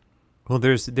 Well,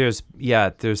 there's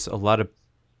a lot of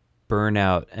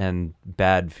burnout and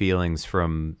bad feelings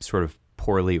from sort of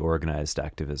poorly organized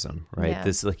activism, right? Yeah.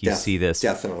 This, like, you see this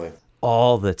definitely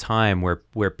all the time,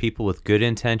 where people with good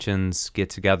intentions get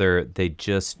together, they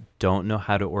just don't know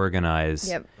how to organize.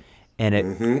 Yep. And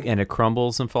it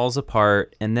crumbles and falls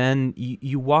apart, and then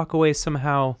you walk away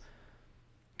somehow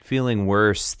feeling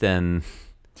worse than.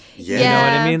 Yeah. You know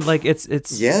what I mean? Like it's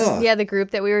Yeah, the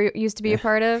group that we were used to be a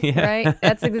part of, Yeah. right?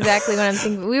 That's exactly what I'm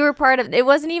thinking. We were part of. It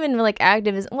wasn't even like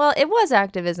activism. Well, it was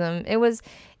activism. It was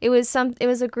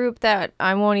a group that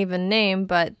I won't even name,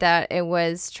 but that it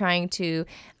was trying to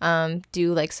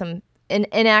do like some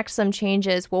enact some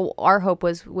changes. Well, our hope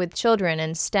was with children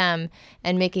and STEM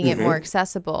and making it more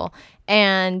accessible.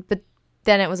 But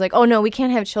then it was like, oh no, we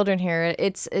can't have children here.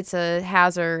 It's a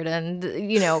hazard, and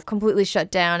completely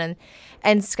shut down.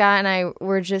 And Scott and I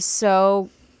were just so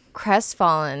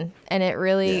crestfallen, and it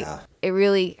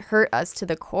really hurt us to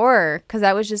the core, because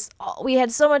that was just we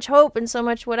had so much hope and so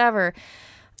much whatever.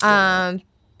 And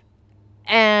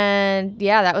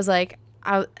yeah, that was like,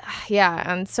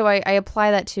 and so I apply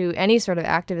that to any sort of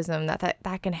activism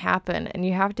that can happen, and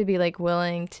you have to be like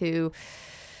willing to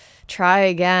try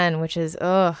again, which is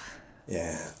well,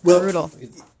 brutal.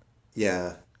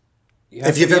 Yeah.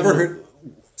 If you've ever heard.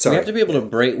 Sorry. We have to be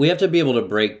able to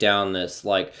break down this,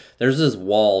 like, there's this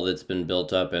wall that's been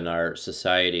built up in our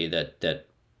society that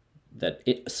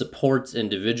it supports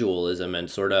individualism and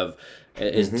sort of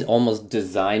is almost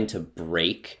designed to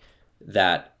break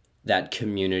that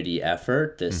community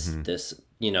effort. This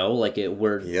like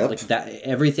that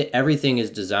everything is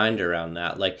designed around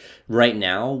that. Like right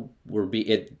now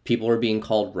people are being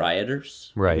called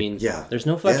rioters. Right. I mean, there's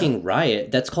no fucking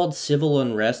riot. That's called civil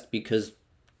unrest because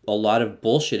a lot of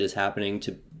bullshit is happening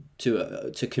to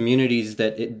communities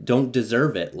that don't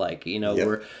deserve it. Like,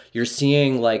 where you're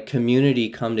seeing like community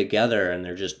come together,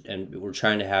 and we're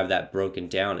trying to have that broken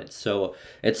down. It's so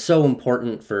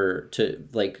important to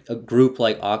like a group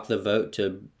like Awk the Vote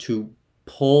to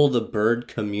pull the bird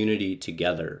community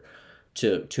together,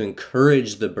 to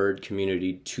encourage the bird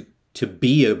community to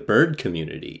be a bird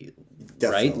community.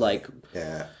 Definitely. Right? Like,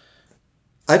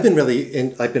 I've been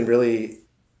really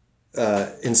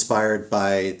inspired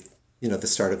by the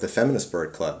start of the Feminist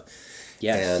Bird Club.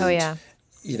 Yes. And,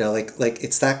 like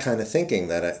it's that kind of thinking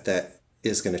that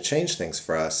is going to change things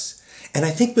for us. And I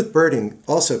think with birding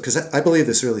also, because I believe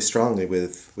this really strongly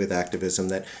with activism,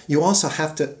 that you also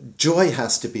joy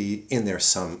has to be in there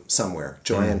somewhere,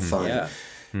 joy and fun,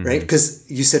 right?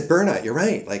 Because you said burnout, you're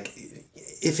right. Like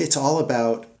if it's all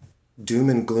about doom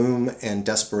and gloom and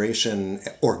desperation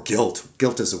or guilt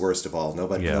is the worst of all.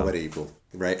 Nobody will.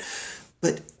 Right.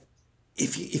 But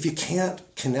if you can't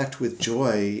connect with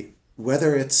joy,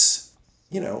 whether it's,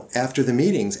 after the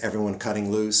meetings, everyone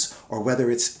cutting loose, or whether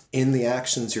it's in the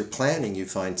actions you're planning, you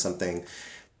find something.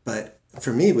 But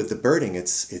for me, with the birding,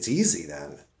 it's easy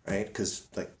then, right? Because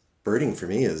like birding for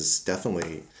me is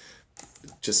definitely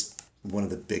just one of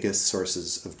the biggest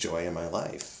sources of joy in my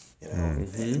life,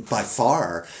 by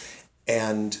far.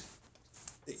 And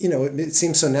it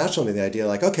seems so natural to me, the idea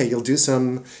like, okay, you'll do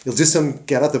some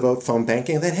get out the vote phone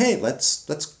banking, and then hey, let's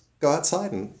go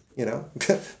outside and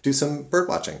do some bird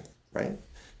watching, right?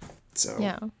 So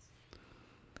yeah.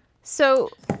 So,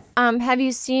 have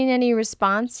you seen any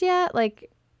response yet?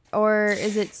 Like, or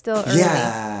is it still early?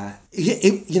 Yeah,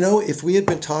 if we had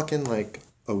been talking like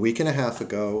a week and a half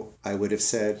ago, I would have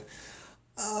said,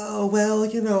 oh,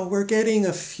 well, we're getting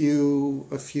a few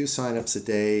signups a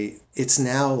day. It's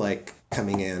now like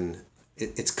coming in,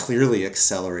 it's clearly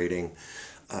accelerating,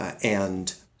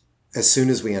 and as soon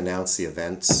as we announce the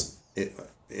events,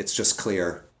 it's just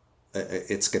clear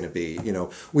it's going to be,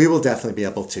 we will definitely be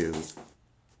able to,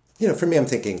 for me, I'm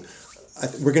thinking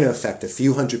we're going to affect a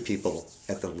few hundred people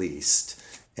at the least,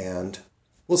 and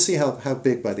we'll see how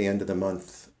big by the end of the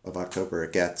month of October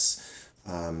it gets,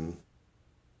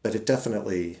 but it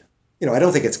definitely, I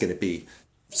don't think it's going to be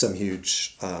some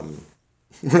huge,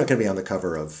 we're not going to be on the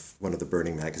cover of one of the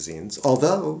birding magazines,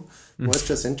 although was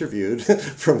just interviewed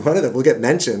from one of them. We'll get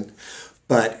mentioned,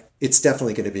 but it's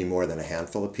definitely going to be more than a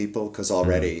handful of people, because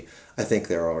already, I think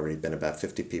there have already been about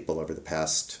 50 people over the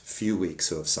past few weeks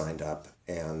who have signed up,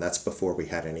 and that's before we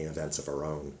had any events of our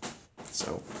own.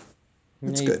 So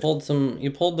it's good.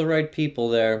 You pulled the right people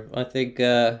there. I think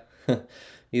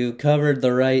you covered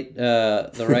the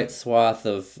right swath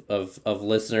of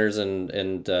listeners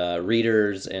and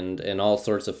readers and all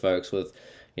sorts of folks with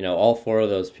all four of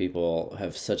those people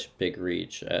have such big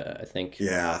reach. I think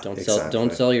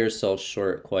don't sell yourself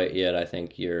short quite yet. I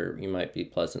think you might be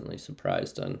pleasantly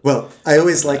surprised on. Well, I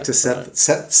always like to set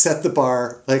the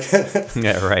bar like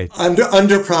yeah, right.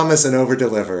 Under promise and over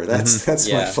deliver.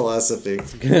 That's my philosophy.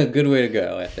 Good way to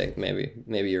go. I think maybe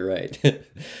you're right.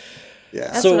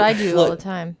 Yeah, that's what I do all the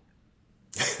time.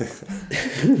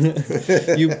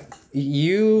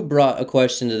 You brought a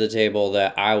question to the table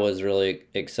that I was really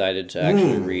excited to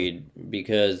actually read,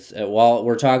 because while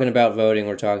we're talking about voting,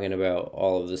 we're talking about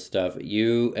all of this stuff,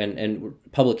 you and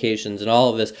publications and all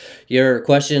of this, your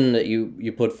question that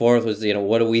you put forth was,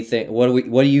 what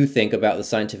do you think about the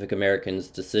Scientific American's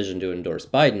decision to endorse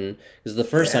Biden? Because the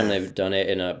first time they've done it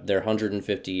in their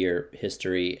 150-year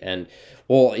history. And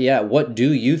what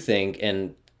do you think?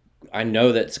 And I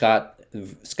know that Scott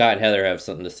and Heather have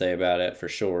something to say about it for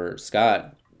sure.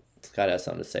 Scott has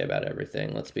something to say about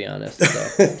everything. Let's be honest.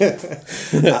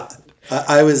 So.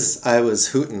 I was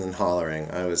hooting and hollering.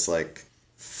 I was like,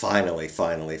 finally,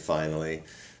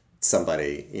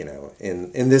 somebody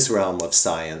in this realm of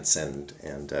science and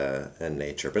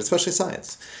nature, but especially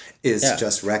science, is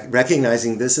just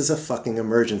recognizing this is a fucking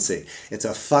emergency. It's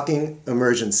a fucking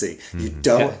emergency. You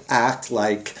don't act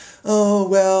like, oh,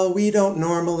 well, we don't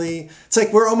normally. It's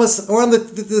like we're on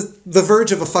the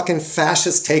verge of a fucking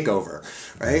fascist takeover,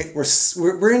 right?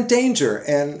 We're in danger,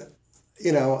 and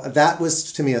that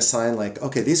was to me a sign like,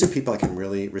 okay, these are people I can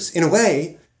really in a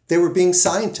way. They were being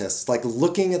scientists, like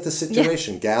looking at the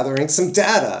situation, gathering some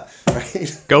data,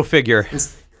 right? Go figure.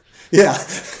 Yeah.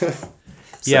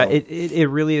 Yeah, it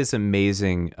really is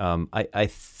amazing. I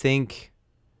think,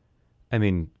 I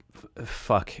mean,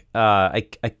 fuck. I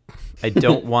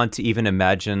don't want to even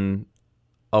imagine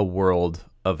a world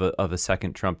of a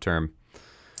second Trump term.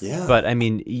 Yeah. But I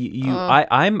mean,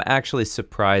 I'm actually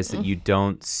surprised that you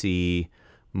don't see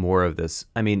more of this.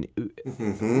 I mean,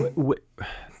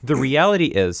 the reality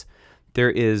is there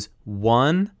is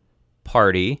one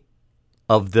party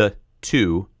of the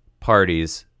two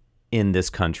parties in this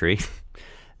country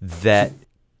that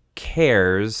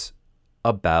cares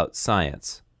about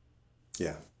science.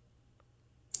 Yeah.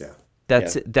 Yeah.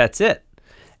 That's it.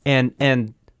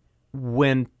 And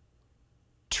when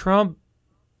Trump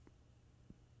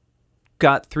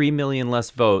got 3 million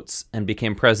less votes and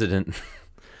became president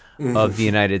of the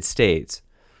United States,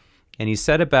 and he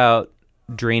set about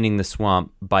draining the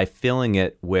swamp by filling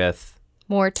it with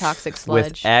more toxic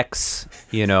sludge,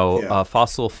 with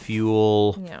fossil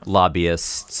fuel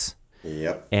lobbyists.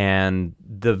 Yep. And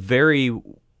the very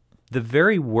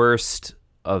worst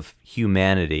of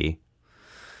humanity.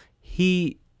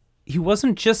 He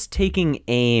wasn't just taking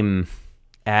aim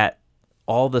at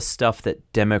all the stuff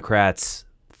that Democrats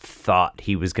thought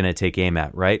he was going to take aim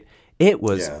at, right? It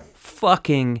was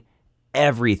fucking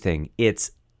everything.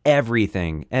 It's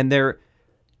everything. And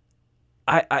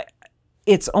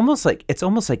it's almost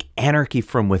like anarchy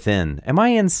from within. Am I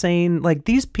insane? Like,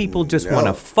 these people just want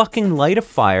to fucking light a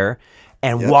fire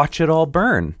and watch it all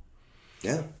burn.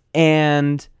 Yeah.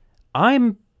 And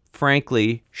I'm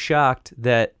frankly shocked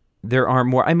that there aren't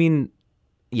more. I mean,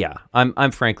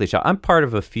 I'm frankly shocked. I'm part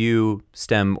of a few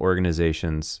STEM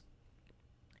organizations,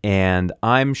 and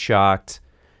I'm shocked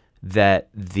that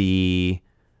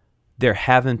there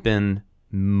haven't been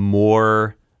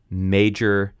more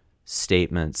major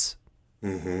statements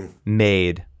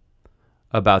made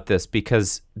about this,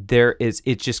 because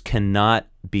it just cannot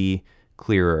be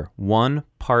clearer. One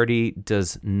party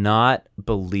does not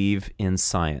believe in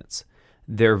science.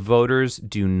 Their voters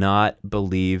do not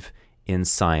believe in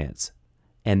science.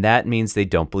 And that means they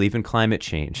don't believe in climate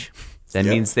change. That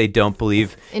means they don't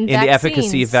believe in the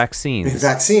efficacy of vaccines. In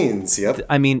vaccines, yep.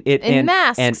 I mean,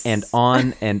 masks. and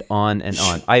on and on and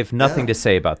on. I have nothing to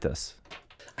say about this.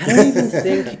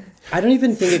 I don't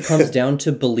even think it comes down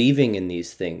to believing in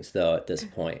these things, though, at this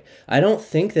point. I don't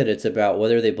think that it's about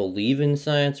whether they believe in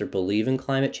science or believe in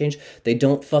climate change. They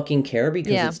don't fucking care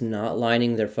because it's not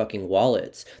lining their fucking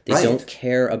wallets. They don't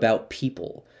care about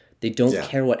people. They don't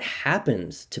care what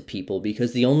happens to people,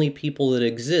 because the only people that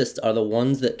exist are the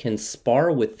ones that can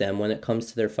spar with them when it comes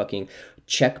to their fucking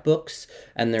checkbooks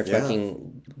and their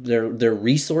fucking their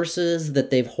resources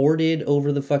that they've hoarded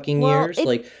over the fucking years.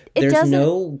 There's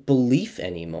no belief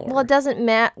anymore. Well, it doesn't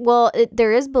matter. Well,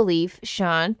 there is belief,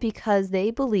 Sean, because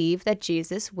they believe that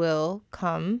Jesus will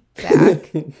come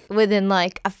back within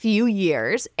like a few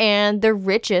years, and the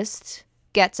richest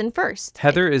gets in first.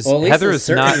 Heather is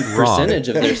not wrong. Percentage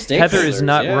of their stakeholders, Heather is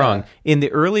not wrong. In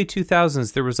the early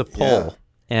 2000s, there was a poll,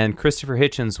 and Christopher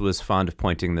Hitchens was fond of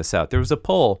pointing this out. There was a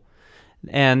poll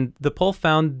And the poll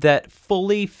found that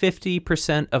fully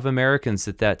 50% of Americans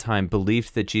at that time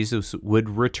believed that Jesus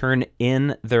would return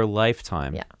in their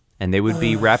lifetime. Yeah. And they would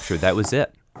be raptured. That was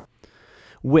it.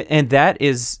 And that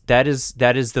is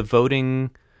the voting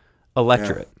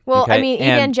electorate. Yeah. Well, okay? I mean,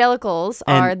 evangelicals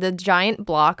and- are the giant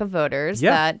block of voters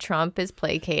Yeah. that Trump is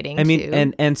placating I mean,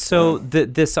 to. and so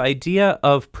this idea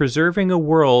of preserving a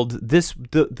world,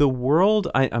 the world,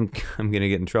 I'm gonna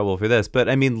get in trouble for this, but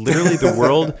I mean, literally,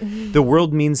 the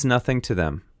world means nothing to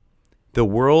them. The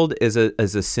world is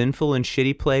a sinful and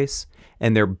shitty place,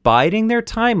 and they're biding their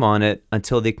time on it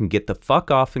until they can get the fuck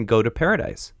off and go to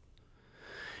paradise.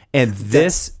 And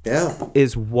this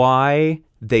is why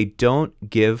they don't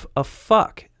give a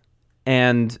fuck.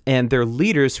 And their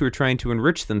leaders who are trying to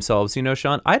enrich themselves,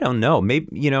 Sean, I don't know.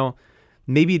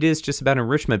 Maybe it is just about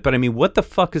enrichment. But I mean, what the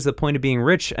fuck is the point of being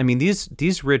rich? I mean,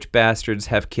 these rich bastards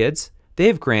have kids. They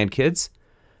have grandkids.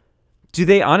 Do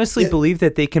they honestly believe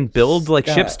that they can build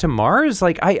ships to Mars?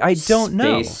 Like, I don't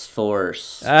know. Space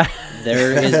Force.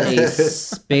 There is a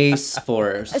Space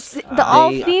Force. The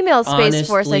all-female Space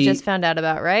Force I honestly- just found out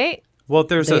about, right? Well,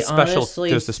 there's They a special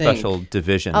honestly special think-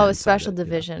 division. Oh, a inside special it,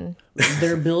 division.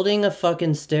 They're building a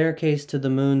fucking staircase to the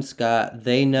moon, Scott.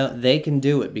 They know they can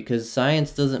do it because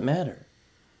science doesn't matter.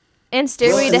 And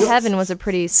Stairway to Well, Heaven was a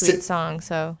pretty sweet song,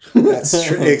 so. That's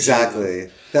true. Exactly.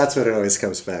 That's what it always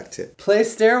comes back to. Play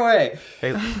Stairway.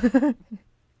 Hey,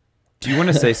 do you want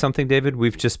to say something, David?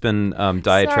 We've just been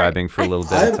diatribing for a little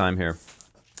bit of time here.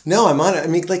 No, I'm on it. I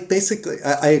mean, basically,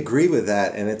 I agree with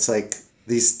that. And it's like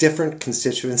these different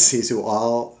constituencies who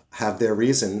all have their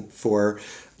reason for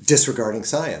disregarding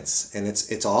science. And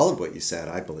it's all of what you said,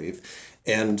 I believe.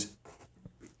 And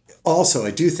also,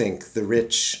 I do think the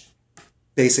rich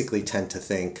basically tend to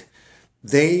think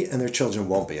they and their children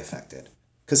won't be affected.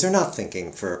 Because they're not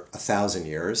thinking for 1,000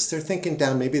 years. They're thinking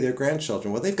down maybe their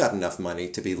grandchildren. Well, they've got enough money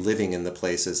to be living in the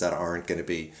places that aren't going to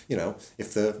be,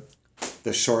 if the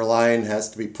shoreline has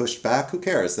to be pushed back, who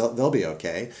cares? They'll be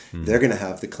okay. They're going to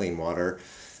have the clean water.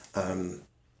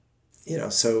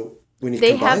 So when you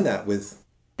combine that with...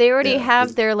 They already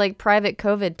have their private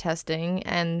COVID testing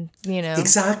and,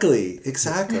 Exactly.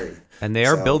 And they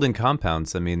are building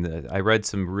compounds. I mean, I read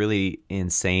some really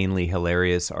insanely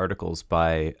hilarious articles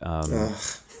by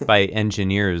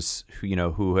engineers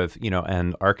who have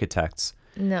and architects.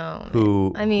 No.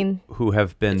 Who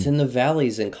have been... It's in the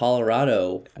valleys in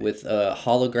Colorado with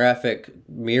holographic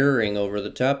mirroring over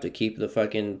the top to keep the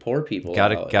fucking poor people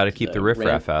out. Gotta keep the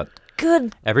riffraff out.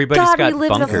 Good Everybody's God, got we live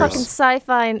bunkers. in a fucking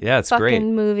sci-fi it's fucking great.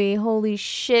 movie. Holy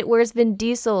shit, where's Vin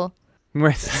Diesel?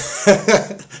 Blind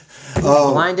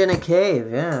in a cave,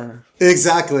 yeah.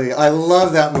 Exactly. I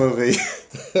love that movie.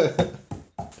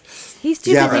 He's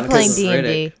too busy playing because-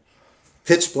 D&D.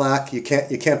 Pitch Black, you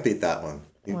can't beat that one.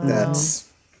 I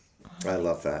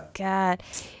love that. God.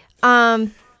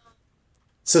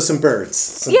 So some birds.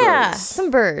 Some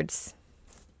birds.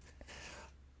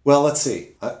 Well, let's see.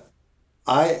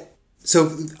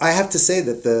 So I have to say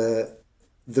that the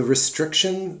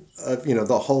restriction of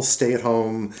the whole stay at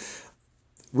home,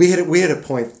 we had a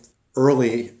point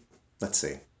early. Let's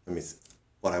see.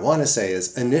 What I want to say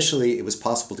is initially it was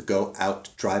possible to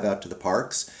drive out to the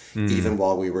parks, even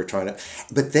while we were trying to.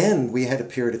 But then we had a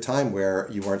period of time where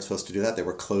you weren't supposed to do that. They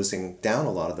were closing down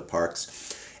a lot of the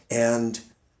parks, and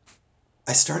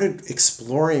I started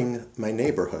exploring my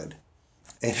neighborhood.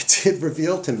 And it did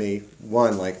reveal to me,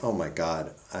 one, oh my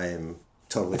God, I am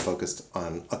totally focused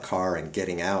on a car and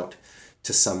getting out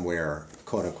to somewhere,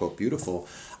 quote unquote, beautiful.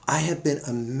 I have been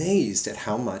amazed at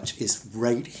how much is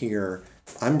right here.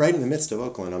 I'm right in the midst of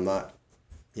Oakland. I'm not,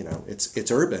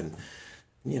 it's urban,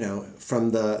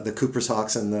 from the Cooper's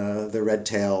Hawks and the Red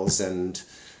Tails. And,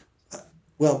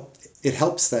 it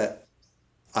helps that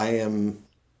I am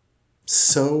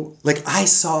so, I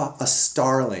saw a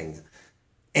starling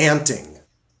anting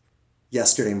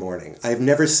yesterday morning. I've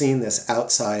never seen this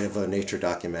outside of a nature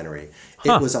documentary.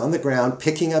 It was on the ground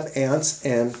picking up ants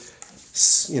and,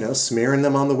 smearing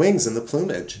them on the wings and the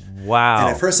plumage. Wow.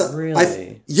 And at first, Really?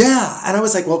 and I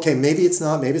was like, well, okay, maybe it's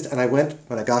not, maybe it's, and when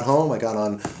I got home, I got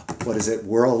on,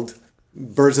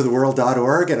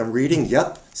 birdsoftheworld.org, and I'm reading,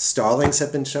 starlings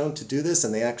have been shown to do this,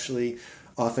 and they actually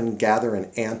often gather an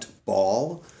ant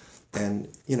ball, and,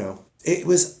 it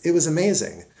was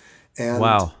amazing. And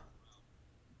Wow.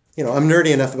 I'm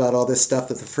nerdy enough about all this stuff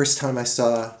that the first time I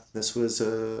saw, this was,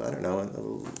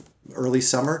 early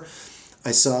summer, I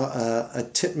saw a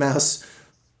titmouse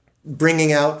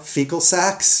bringing out fecal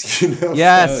sacs,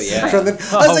 Yes. Oh, yeah. I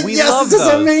was like, we yes, love this is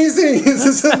those. amazing. This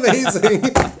is amazing.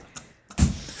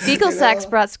 Fecal sacs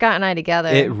brought Scott and I together.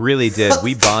 It really did.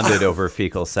 We bonded over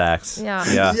fecal sacs. Yeah.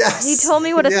 Yes. He told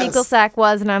me what a fecal sac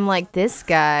was, and I'm like, this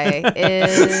guy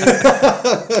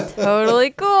is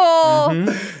totally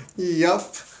cool.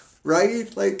 Yup.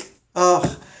 Right? Like,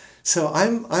 so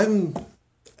I'm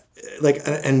like,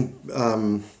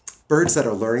 and birds that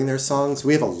are learning their songs.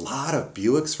 We have a lot of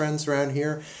Buick's friends around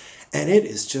here. And it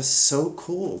is just so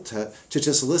cool to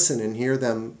just listen and hear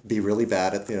them be really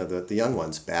bad at, the young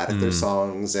ones, bad at their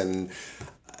songs. And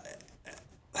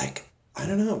like, I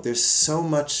don't know, there's so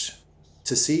much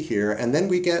to see here. And then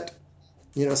we get,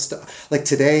 like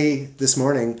this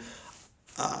morning,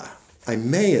 I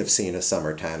may have seen a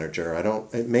summer tanager.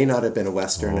 It may not have been a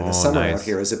Western, and a summer out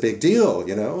here is a big deal,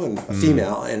 and a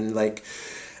female. And like,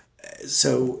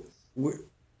 so we're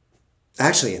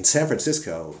actually in San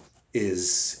Francisco,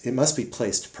 it must be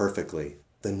placed perfectly.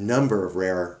 The number of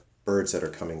rare birds that are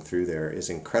coming through there is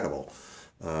incredible.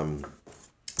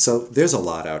 So there's a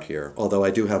lot out here, although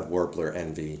I do have warbler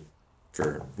envy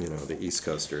for, the East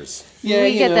Coasters. Yeah,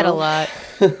 we get that a lot.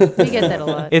 We get that a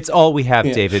lot. It's all we have,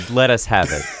 David. Let us have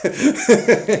it.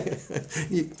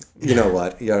 You know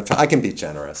what? I can be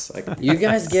generous. You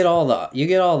guys get all the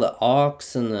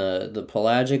auks and the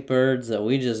pelagic birds that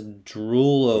we just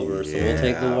drool over. So we'll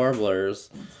take the warblers.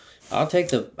 I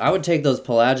would take those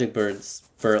pelagic birds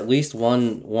for at least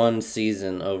one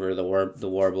season over the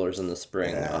warblers in the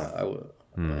spring. Yeah.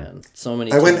 Man, so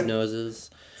many tube noses.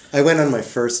 I went on my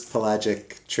first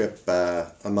pelagic trip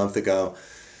a month ago,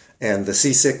 and the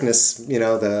seasickness,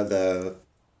 the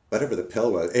whatever the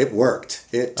pill was, it worked.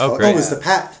 It was the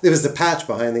patch. It was the patch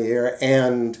behind the ear,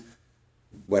 and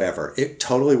whatever. It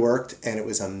totally worked, and it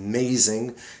was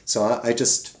amazing. So I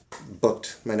just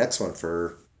booked my next one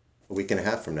for a week and a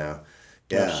half from now.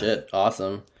 Yeah. Oh, shit.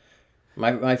 Awesome.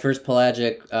 My first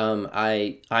pelagic,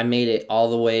 I made it all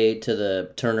the way to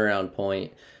the turnaround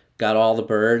point, got all the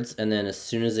birds, and then as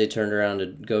soon as they turned around to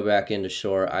go back into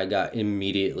shore, I got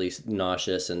immediately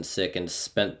nauseous and sick and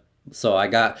so I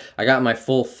got my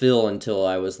full fill until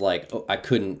I was like, I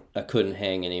couldn't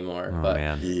hang anymore. Oh, but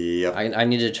man. Yep. I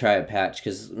needed to try a patch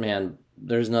because, man,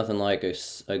 there's nothing like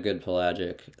a good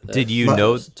pelagic. Did you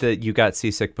know that you got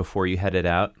seasick before you headed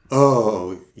out?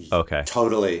 Oh, okay,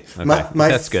 totally. Okay.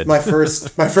 That's good. My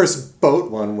first boat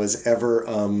one was ever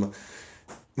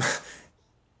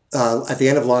at the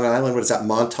end of Long Island. What is that,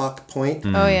 Montauk Point?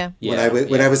 Oh yeah.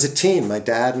 When I was a teen, my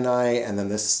dad and I, and then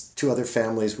this two other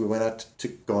families, we went out to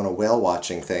go on a whale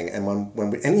watching thing. And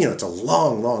when it's a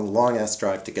long ass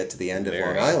drive to get to the end of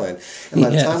Long Island. And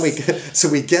by the time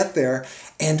we get there.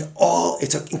 And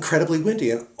it's incredibly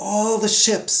windy, and all the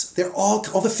ships, all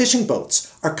the fishing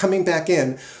boats are coming back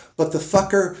in, but the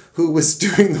fucker who was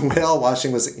doing the whale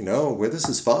washing was like, this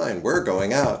is fine, we're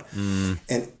going out.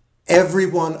 And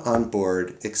everyone on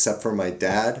board, except for my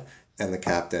dad and the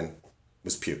captain,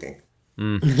 was puking.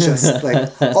 Just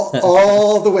like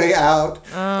all the way out.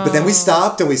 Oh. But then we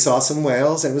stopped and we saw some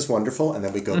whales and it was wonderful. And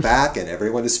then we go back and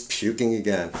everyone is puking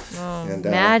again. Oh, and,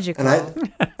 magical.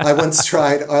 And I once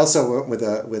tried. I also went with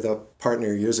a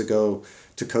partner years ago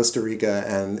to Costa Rica,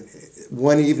 and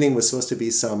one evening was supposed to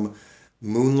be some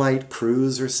moonlight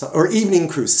cruise or evening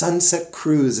cruise, sunset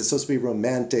cruise. It's supposed to be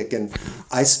romantic, and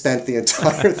I spent the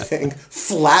entire thing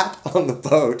flat on the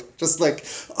boat, just like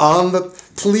on the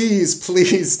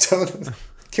please don't,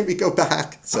 can we go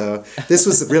back? So this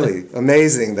was really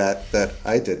amazing that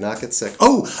I did not get sick.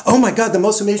 Oh my God, the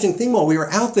most amazing thing while we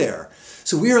were out there.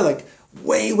 So we were like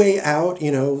way out,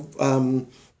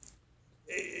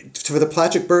 for the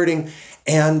pelagic birding,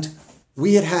 and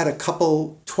we had a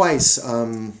couple twice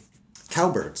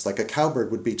cowbirds. Like a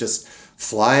cowbird would be just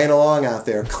flying along out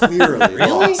there, clearly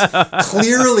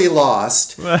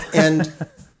lost, and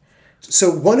so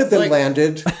one of them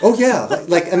landed. Oh yeah,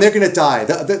 and they're gonna die.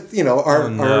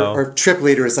 Our trip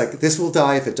leader is like, this will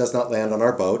die if it does not land on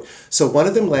our boat. So one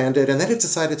of them landed, and then it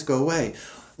decided to go away.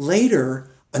 Later,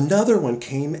 another one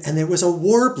came, and there was a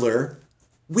warbler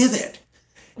with it.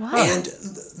 Wow. And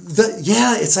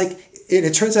it's like.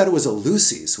 It turns out it was a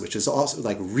Lucy's, which is also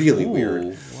like really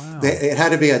weird. Wow. It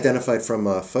had to be identified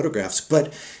from photographs,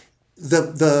 but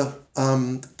the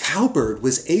cowbird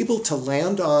was able to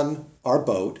land on our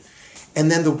boat, and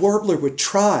then the warbler would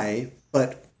try,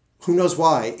 but who knows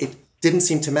why, it didn't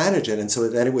seem to manage it, and so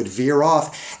then it would veer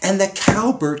off, and the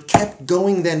cowbird kept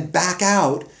going then back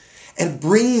out and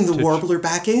bringing the warbler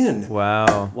back in.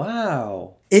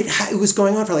 Wow. It was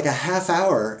going on for like a half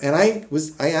hour, and I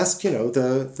asked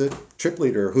the trip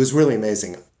leader, who's really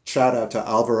amazing. Shout out to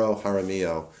Alvaro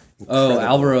Jaramillo. Incredible.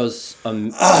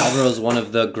 Alvaro's one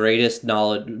of the greatest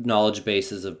knowledge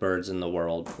bases of birds in the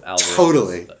world.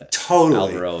 Totally.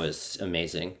 Alvaro is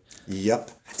amazing.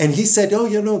 Yep. And he said, "Oh,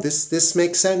 this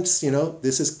makes sense.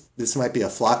 This might be a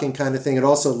flocking kind of thing." It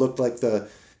also looked like the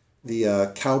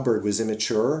cowbird was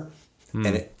immature, and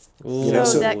it.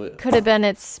 So that could have been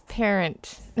its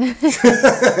parent. You're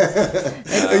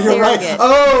right.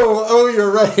 Oh,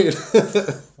 you're right.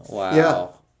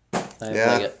 Wow.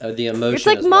 Yeah. The emotion it's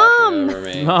like, is Mom! washing over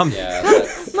me. Mom. Yeah,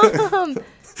 Mom! wow,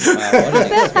 what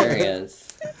an experience.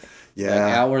 Yeah.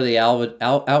 Like out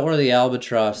where the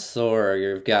albatross soar,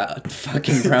 you've got a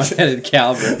fucking brown-headed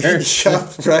cowbird. Yeah,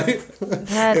 right?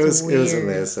 That's It was weird.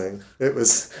 amazing. It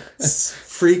was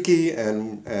freaky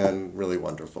and really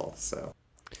wonderful. So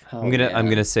I'm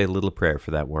gonna say a little prayer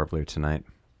for that warbler tonight.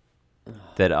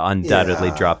 That undoubtedly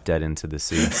dropped dead into the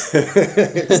sea.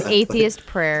 Atheist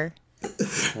prayer.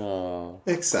 Oh.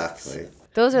 exactly.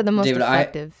 Those are the most David,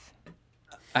 effective.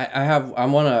 I have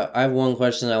one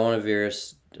question. I want to veer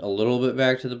us a little bit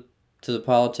back to the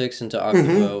politics and to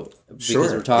Octavote because Sure,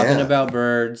 we're talking yeah. about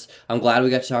birds. I'm glad we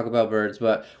got to talk about birds,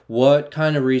 but what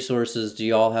kind of resources do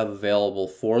y'all have available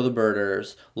for the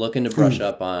birders looking to brush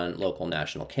up on local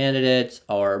national candidates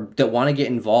or that want to get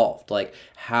involved? Like,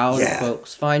 how do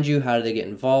folks find you? How do they get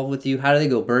involved with you? How do they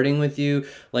go birding with you?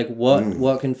 Like,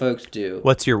 what can folks do?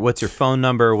 What's your phone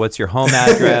number? What's your home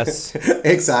address?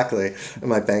 Exactly. And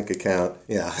my bank account.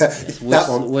 Yeah.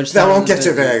 Which that won't side get of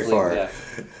you the very business far. league?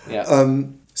 Yeah.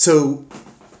 So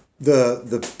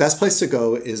the best place to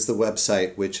go is the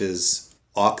website, which is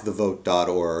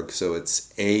aukthevote.org. So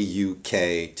it's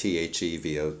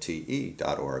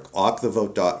AUKTHEVOTE.org,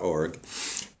 aukthevote.org.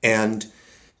 And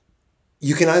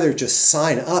you can either just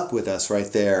sign up with us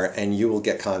right there and you will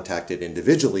get contacted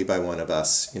individually by one of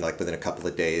us, like within a couple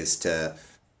of days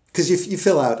because you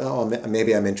fill out,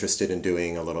 maybe I'm interested in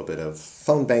doing a little bit of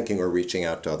phone banking or reaching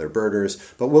out to other birders,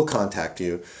 but we'll contact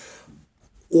you.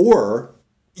 Or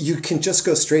you can just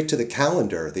go straight to the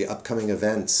calendar, the upcoming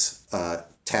events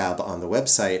tab on the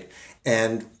website,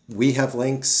 and we have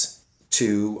links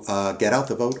to Get Out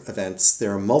the Vote events.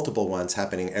 There are multiple ones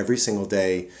happening every single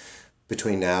day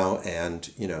between now and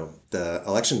the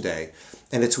election day,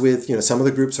 and it's with some of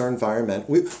the groups are environment.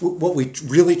 What we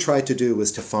really tried to do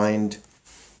was to find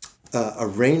a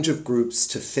range of groups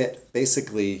to fit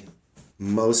basically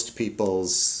most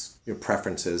people's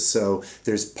preferences. So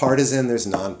there's partisan, there's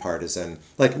nonpartisan.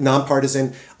 Like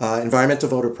nonpartisan, Environmental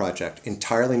Voter Project,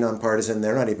 entirely nonpartisan.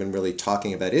 They're not even really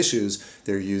talking about issues.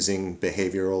 They're using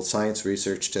behavioral science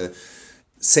research to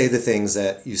say the things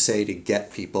that you say to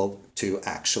get people to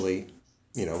actually,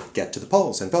 get to the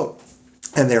polls and vote.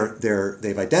 And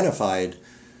they've identified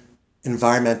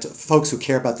folks who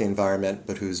care about the environment,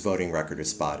 but whose voting record is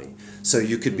spotty. So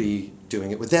you could be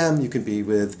doing it with them. You could be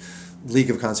with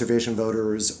League of Conservation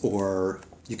Voters, or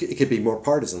it could be more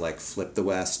partisan, like Flip the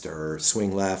West or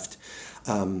Swing Left.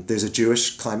 There's a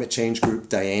Jewish climate change group,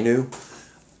 Dayenu.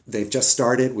 They've just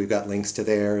started. We've got links to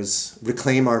theirs.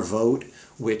 Reclaim Our Vote,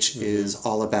 which is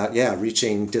all about,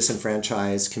 reaching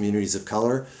disenfranchised communities of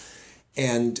color.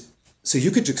 And so you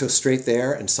could just go straight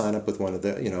there and sign up with one of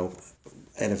the,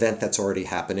 an event that's already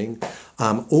happening.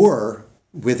 Or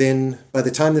by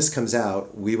the time this comes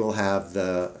out, we will have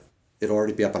it'll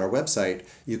already be up on our website.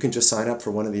 You can just sign up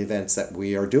for one of the events that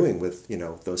we are doing with,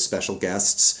 those special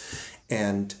guests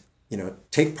and,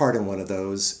 take part in one of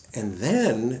those. And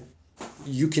then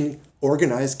you can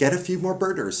get a few more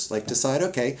birders, like decide,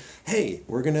 okay, hey,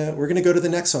 we're going to go to the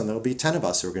next one. There'll be 10 of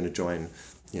us who are going to join,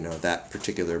 that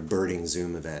particular birding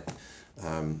Zoom event.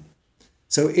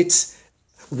 So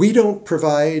we don't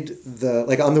provide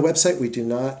on the website, we do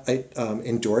not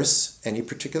endorse any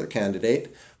particular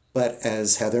candidate. But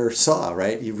as Heather saw,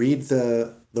 right, you read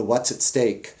the what's at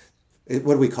stake.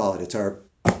 What do we call it? It's our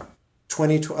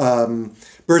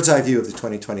bird's eye view of the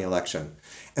 2020 election.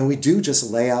 And we do just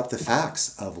lay out the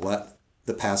facts of what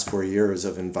the past 4 years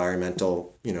of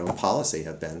environmental, policy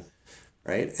have been,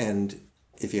 right? And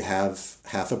if you have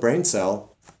half a brain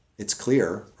cell, it's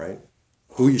clear, right,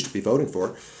 who you should be voting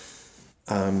for.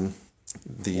 The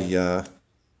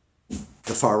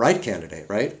far right candidate,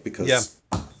 right? Because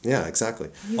yeah,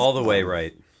 exactly. All the way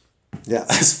right. Yeah,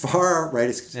 as far right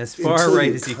as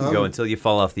you can go until you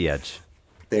fall off the edge.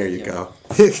 There you go.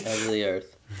 Edge of the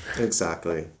earth.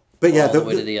 Exactly. But all the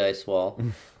way to the ice wall.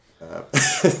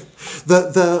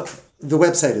 The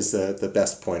website is the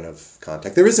best point of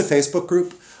contact. There is a Facebook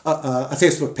group, a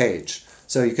Facebook page,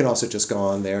 so you can also just go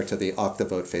on there to the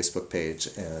Octavote Facebook page,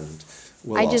 and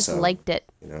I just liked it.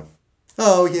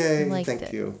 Oh yay!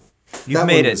 Thank you. You've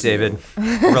made it, David.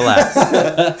 Relax.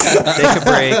 Take a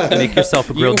break. Make yourself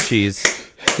a grilled cheese.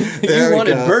 There You we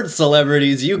wanted go. bird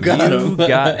celebrities. You got You them.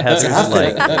 got Heather's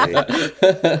like.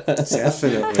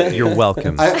 Definitely. You're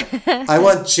welcome. I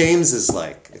want James's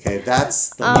like. Okay,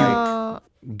 that's the like.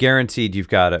 Guaranteed, you've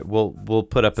got it. We'll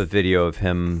put up a video of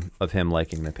him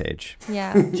liking the page.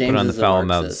 Yeah. James Put on the is a Foul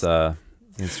Marxist. Mouths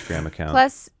Instagram account.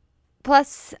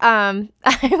 Plus, I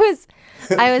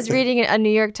was reading a New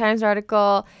York Times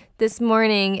article this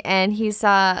morning, and he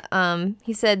said,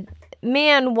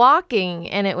 "Man walking,"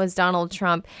 and it was Donald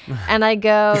Trump, and I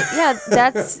go, "Yeah,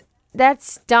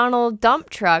 that's Donald Dump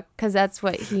Truck," because that's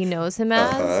what he knows him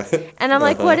as. And I'm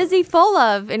like, "What is he full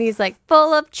of?" And he's like,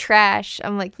 "Full of trash."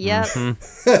 I'm like, "Yep."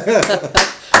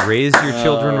 Raise your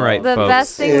children right, The folks.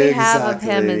 best thing we have of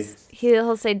him Exactly. is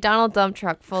he'll say Donald Dump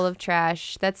Truck full of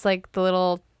trash. That's like the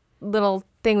little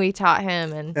thing we taught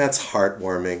him, and That's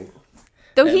heartwarming.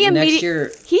 though he Next immediately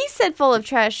year- he said full of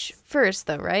trash first,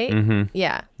 though, right? Mm-hmm.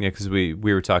 Yeah. Yeah, because we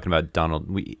were talking about Donald.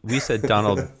 We said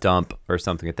Donald Dump or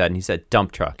something like that, and he said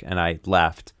dump truck, and I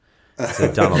laughed. I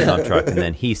said Donald Dump Truck, and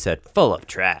then he said full of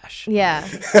trash. Yeah.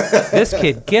 This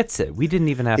kid gets it. We didn't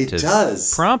even have He to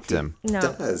does. prompt him. No.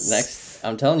 Does.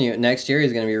 I'm telling you, next year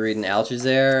he's going to be reading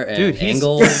Althusser and Dude, he's-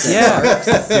 Engels. And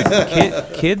Yeah,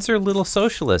 Marx. kids are little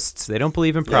socialists. They don't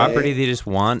believe in property. Yeah. They just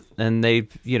want, and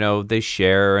they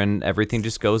share, and everything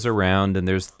just goes around. And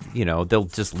there's, they'll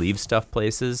just leave stuff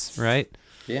places, right?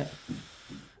 Yeah.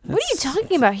 What are you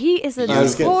talking about? He is a I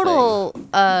was gonna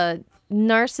total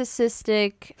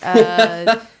narcissistic.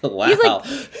 Wow.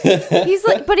 He's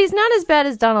like, but he's not as bad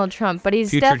as Donald Trump. But he's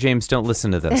Future James, don't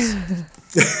listen to this.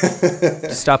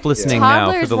 Stop listening now,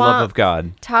 for Toddlers the want- love of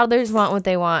God. Toddlers want what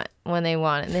they want when they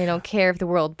want it, and they don't care if the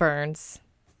world burns.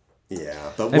 Yeah,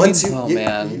 but I once mean- you, Oh, you-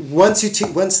 man.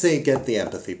 once they get the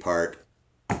empathy part,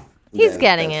 He's then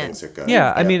getting it. things are good.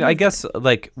 Yeah, I mean, I guess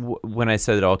like when I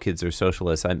said that all kids are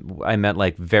socialists, I meant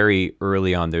like very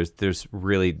early on. There's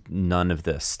really none of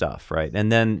this stuff, right?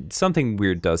 And then something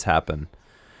weird does happen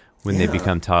when they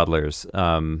become toddlers,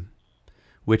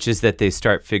 which is that they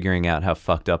start figuring out how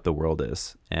fucked up the world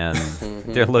is, and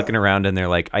they're looking around and they're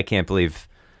like, I can't believe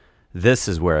this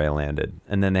is where I landed,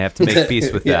 and then they have to make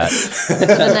peace with that. For the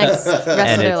next rest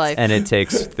of their life. And it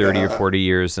takes 30 or 40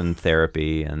 years in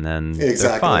therapy, and then they're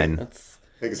Exactly. fine.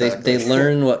 Exactly. They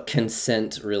learn what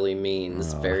consent really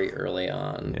means very early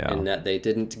on, Yeah. and that they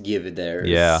didn't give theirs.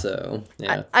 Yeah. So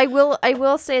yeah. I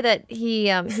will say that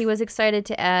he was excited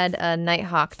to add a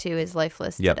Nighthawk to his life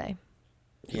list Yep. today.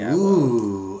 Yeah.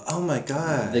 Ooh, oh my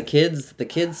god. The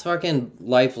kids' fucking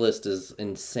life list is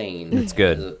insane. It's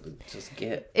good. Just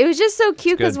get. It was just so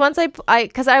cute because good. once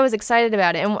I was excited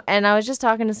about it, and I was just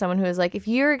talking to someone who was like, if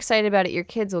you're excited about it, your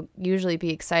kids will usually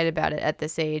be excited about it at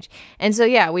this age. And so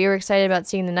yeah, we were excited about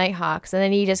seeing the Nighthawks, and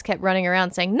then he just kept running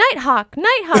around saying, Nighthawk,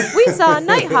 Nighthawk, we saw a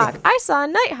Nighthawk, I saw a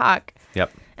Nighthawk,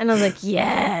 Yep. and I was like,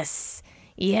 yes,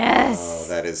 Oh, yes,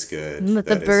 that is good. let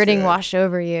the That is birding good. wash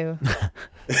over you.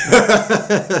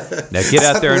 Now get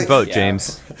out there and vote, Yeah.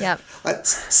 James. Yep.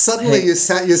 Suddenly, you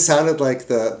sounded like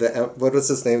the what was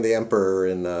his name, the Emperor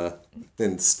in the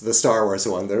Star Wars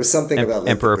one. There was something about like,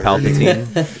 Emperor the bird.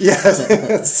 Palpatine.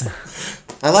 Yes,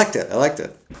 I liked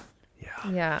it.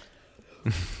 Yeah.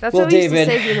 That's Well, what we used to David-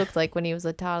 say he looked like when he was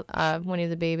when he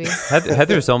was a baby.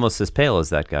 Heather's almost as pale as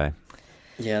that guy.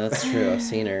 Yeah, that's true. I've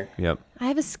seen her. Yep. I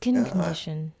have a skin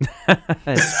condition.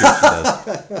 It's true, she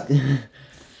does.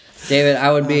 David,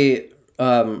 I would be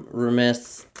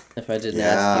remiss if I didn't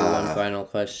ask you Yeah. one final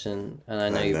question, and I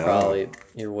know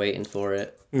you're waiting for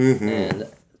it. Mm-hmm. And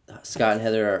Scott and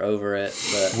Heather are over it.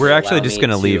 But We're they actually allow just me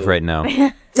going to leave right now.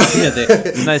 Yeah,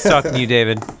 It's nice talking to you,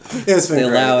 David. It's been they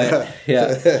great. allow it.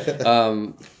 Yeah.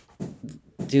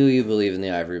 Do you believe in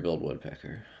the ivory-billed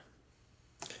woodpecker?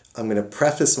 I'm going to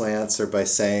preface my answer by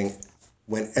saying,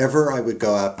 whenever I would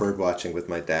go out bird watching with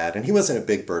my dad, and he wasn't a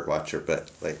big bird watcher, but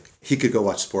like he could go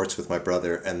watch sports with my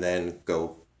brother and then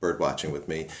go bird watching with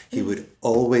me, he would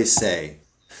always say,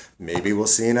 maybe we'll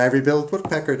see an ivory-billed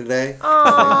woodpecker today.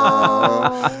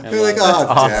 We're like,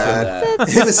 oh, Dad.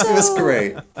 It was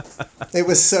great. It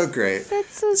was so great.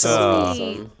 That's so sweet.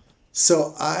 Awesome.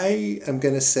 So I am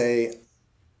going to say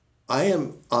I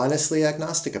am honestly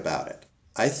agnostic about it.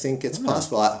 I think it's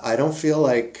possible. I don't feel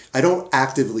like, I don't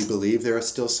actively believe there are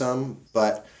still some,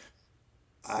 but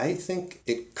I think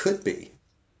it could be,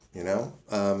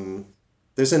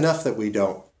 There's enough that we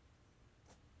don't,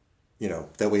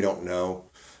 that we don't know.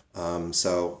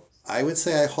 So I would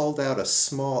say I hold out a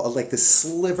small, like this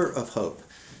sliver of hope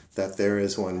that there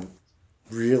is one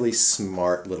really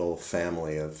smart little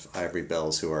family of ivory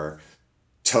bills who are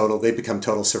they become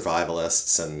total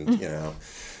survivalists and,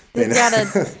 They've got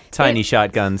a Tiny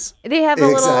shotguns. They have a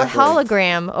little Exactly.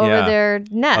 hologram over Yeah. their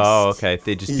nest. Oh, okay.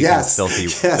 They just become Yes. filthy,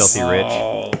 Yes. filthy rich.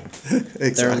 Oh,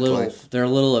 Exactly. they're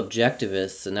little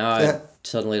objectivists, and now Yeah. I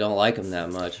suddenly don't like them that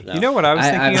much. No. You know what I was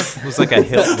thinking of? Was like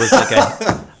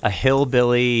a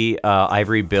hillbilly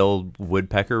Ivory Bill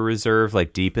woodpecker reserve,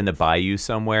 like deep in the bayou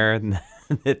somewhere, and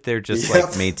that they're just Yep.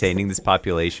 like maintaining this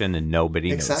population and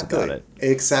nobody knows about it.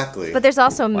 Exactly. But there's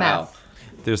also Wow. meth.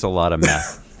 There's a lot of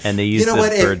meth, and they use know the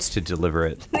what? birds to deliver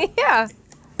it. Yeah.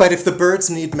 But if the birds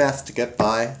need meth to get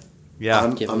by, Yeah.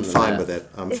 I'm Give 'em the fine meth. with it.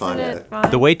 I'm Isn't fine with it it.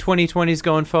 fun? The way 2020 is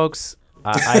going, folks,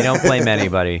 I don't blame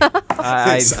anybody.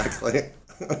 Exactly.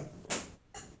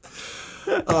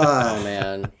 Oh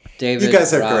man, David, You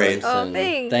guys are great. Robinson, Oh,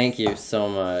 thanks. Thank you so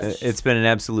much. It's been an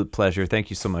absolute pleasure. Thank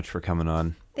you so much for coming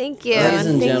on. Thank you. Ladies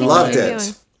and Thank you for gentlemen. what Loved you're it.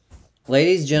 doing.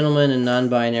 Ladies, gentlemen, and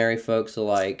non-binary folks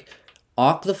alike,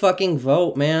 opt the fucking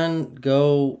vote, man.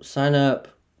 Go sign up.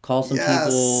 Call some Yes.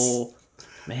 people.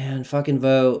 Man, fucking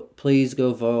vote. Please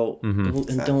go vote. And don't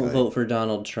Exactly. vote for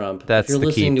Donald Trump. That's if you're the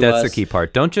key. listening to That's us, the key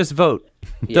part. Don't just vote.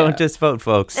 Yeah. Don't just vote,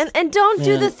 folks. And don't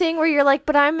do Man. the thing where you're like,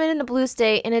 but I'm in the blue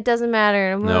state and it doesn't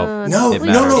matter. No. No, It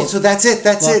no, no. matters. So that's it.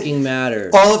 That's fucking it.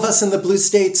 matters. All of us in the blue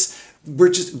states, we're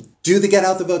just do the get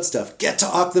out the vote stuff. Get to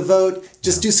opt the vote.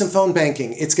 Just do some phone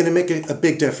banking. It's going to make a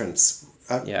big difference.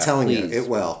 I'm Yeah, telling please. you, it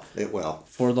will. It will.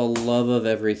 For the love of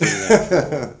everything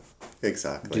else,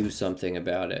 Exactly. do something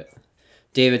about it.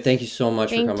 David, thank you so much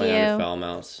Thank for coming on you. to Foul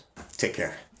Mouse. Take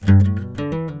care.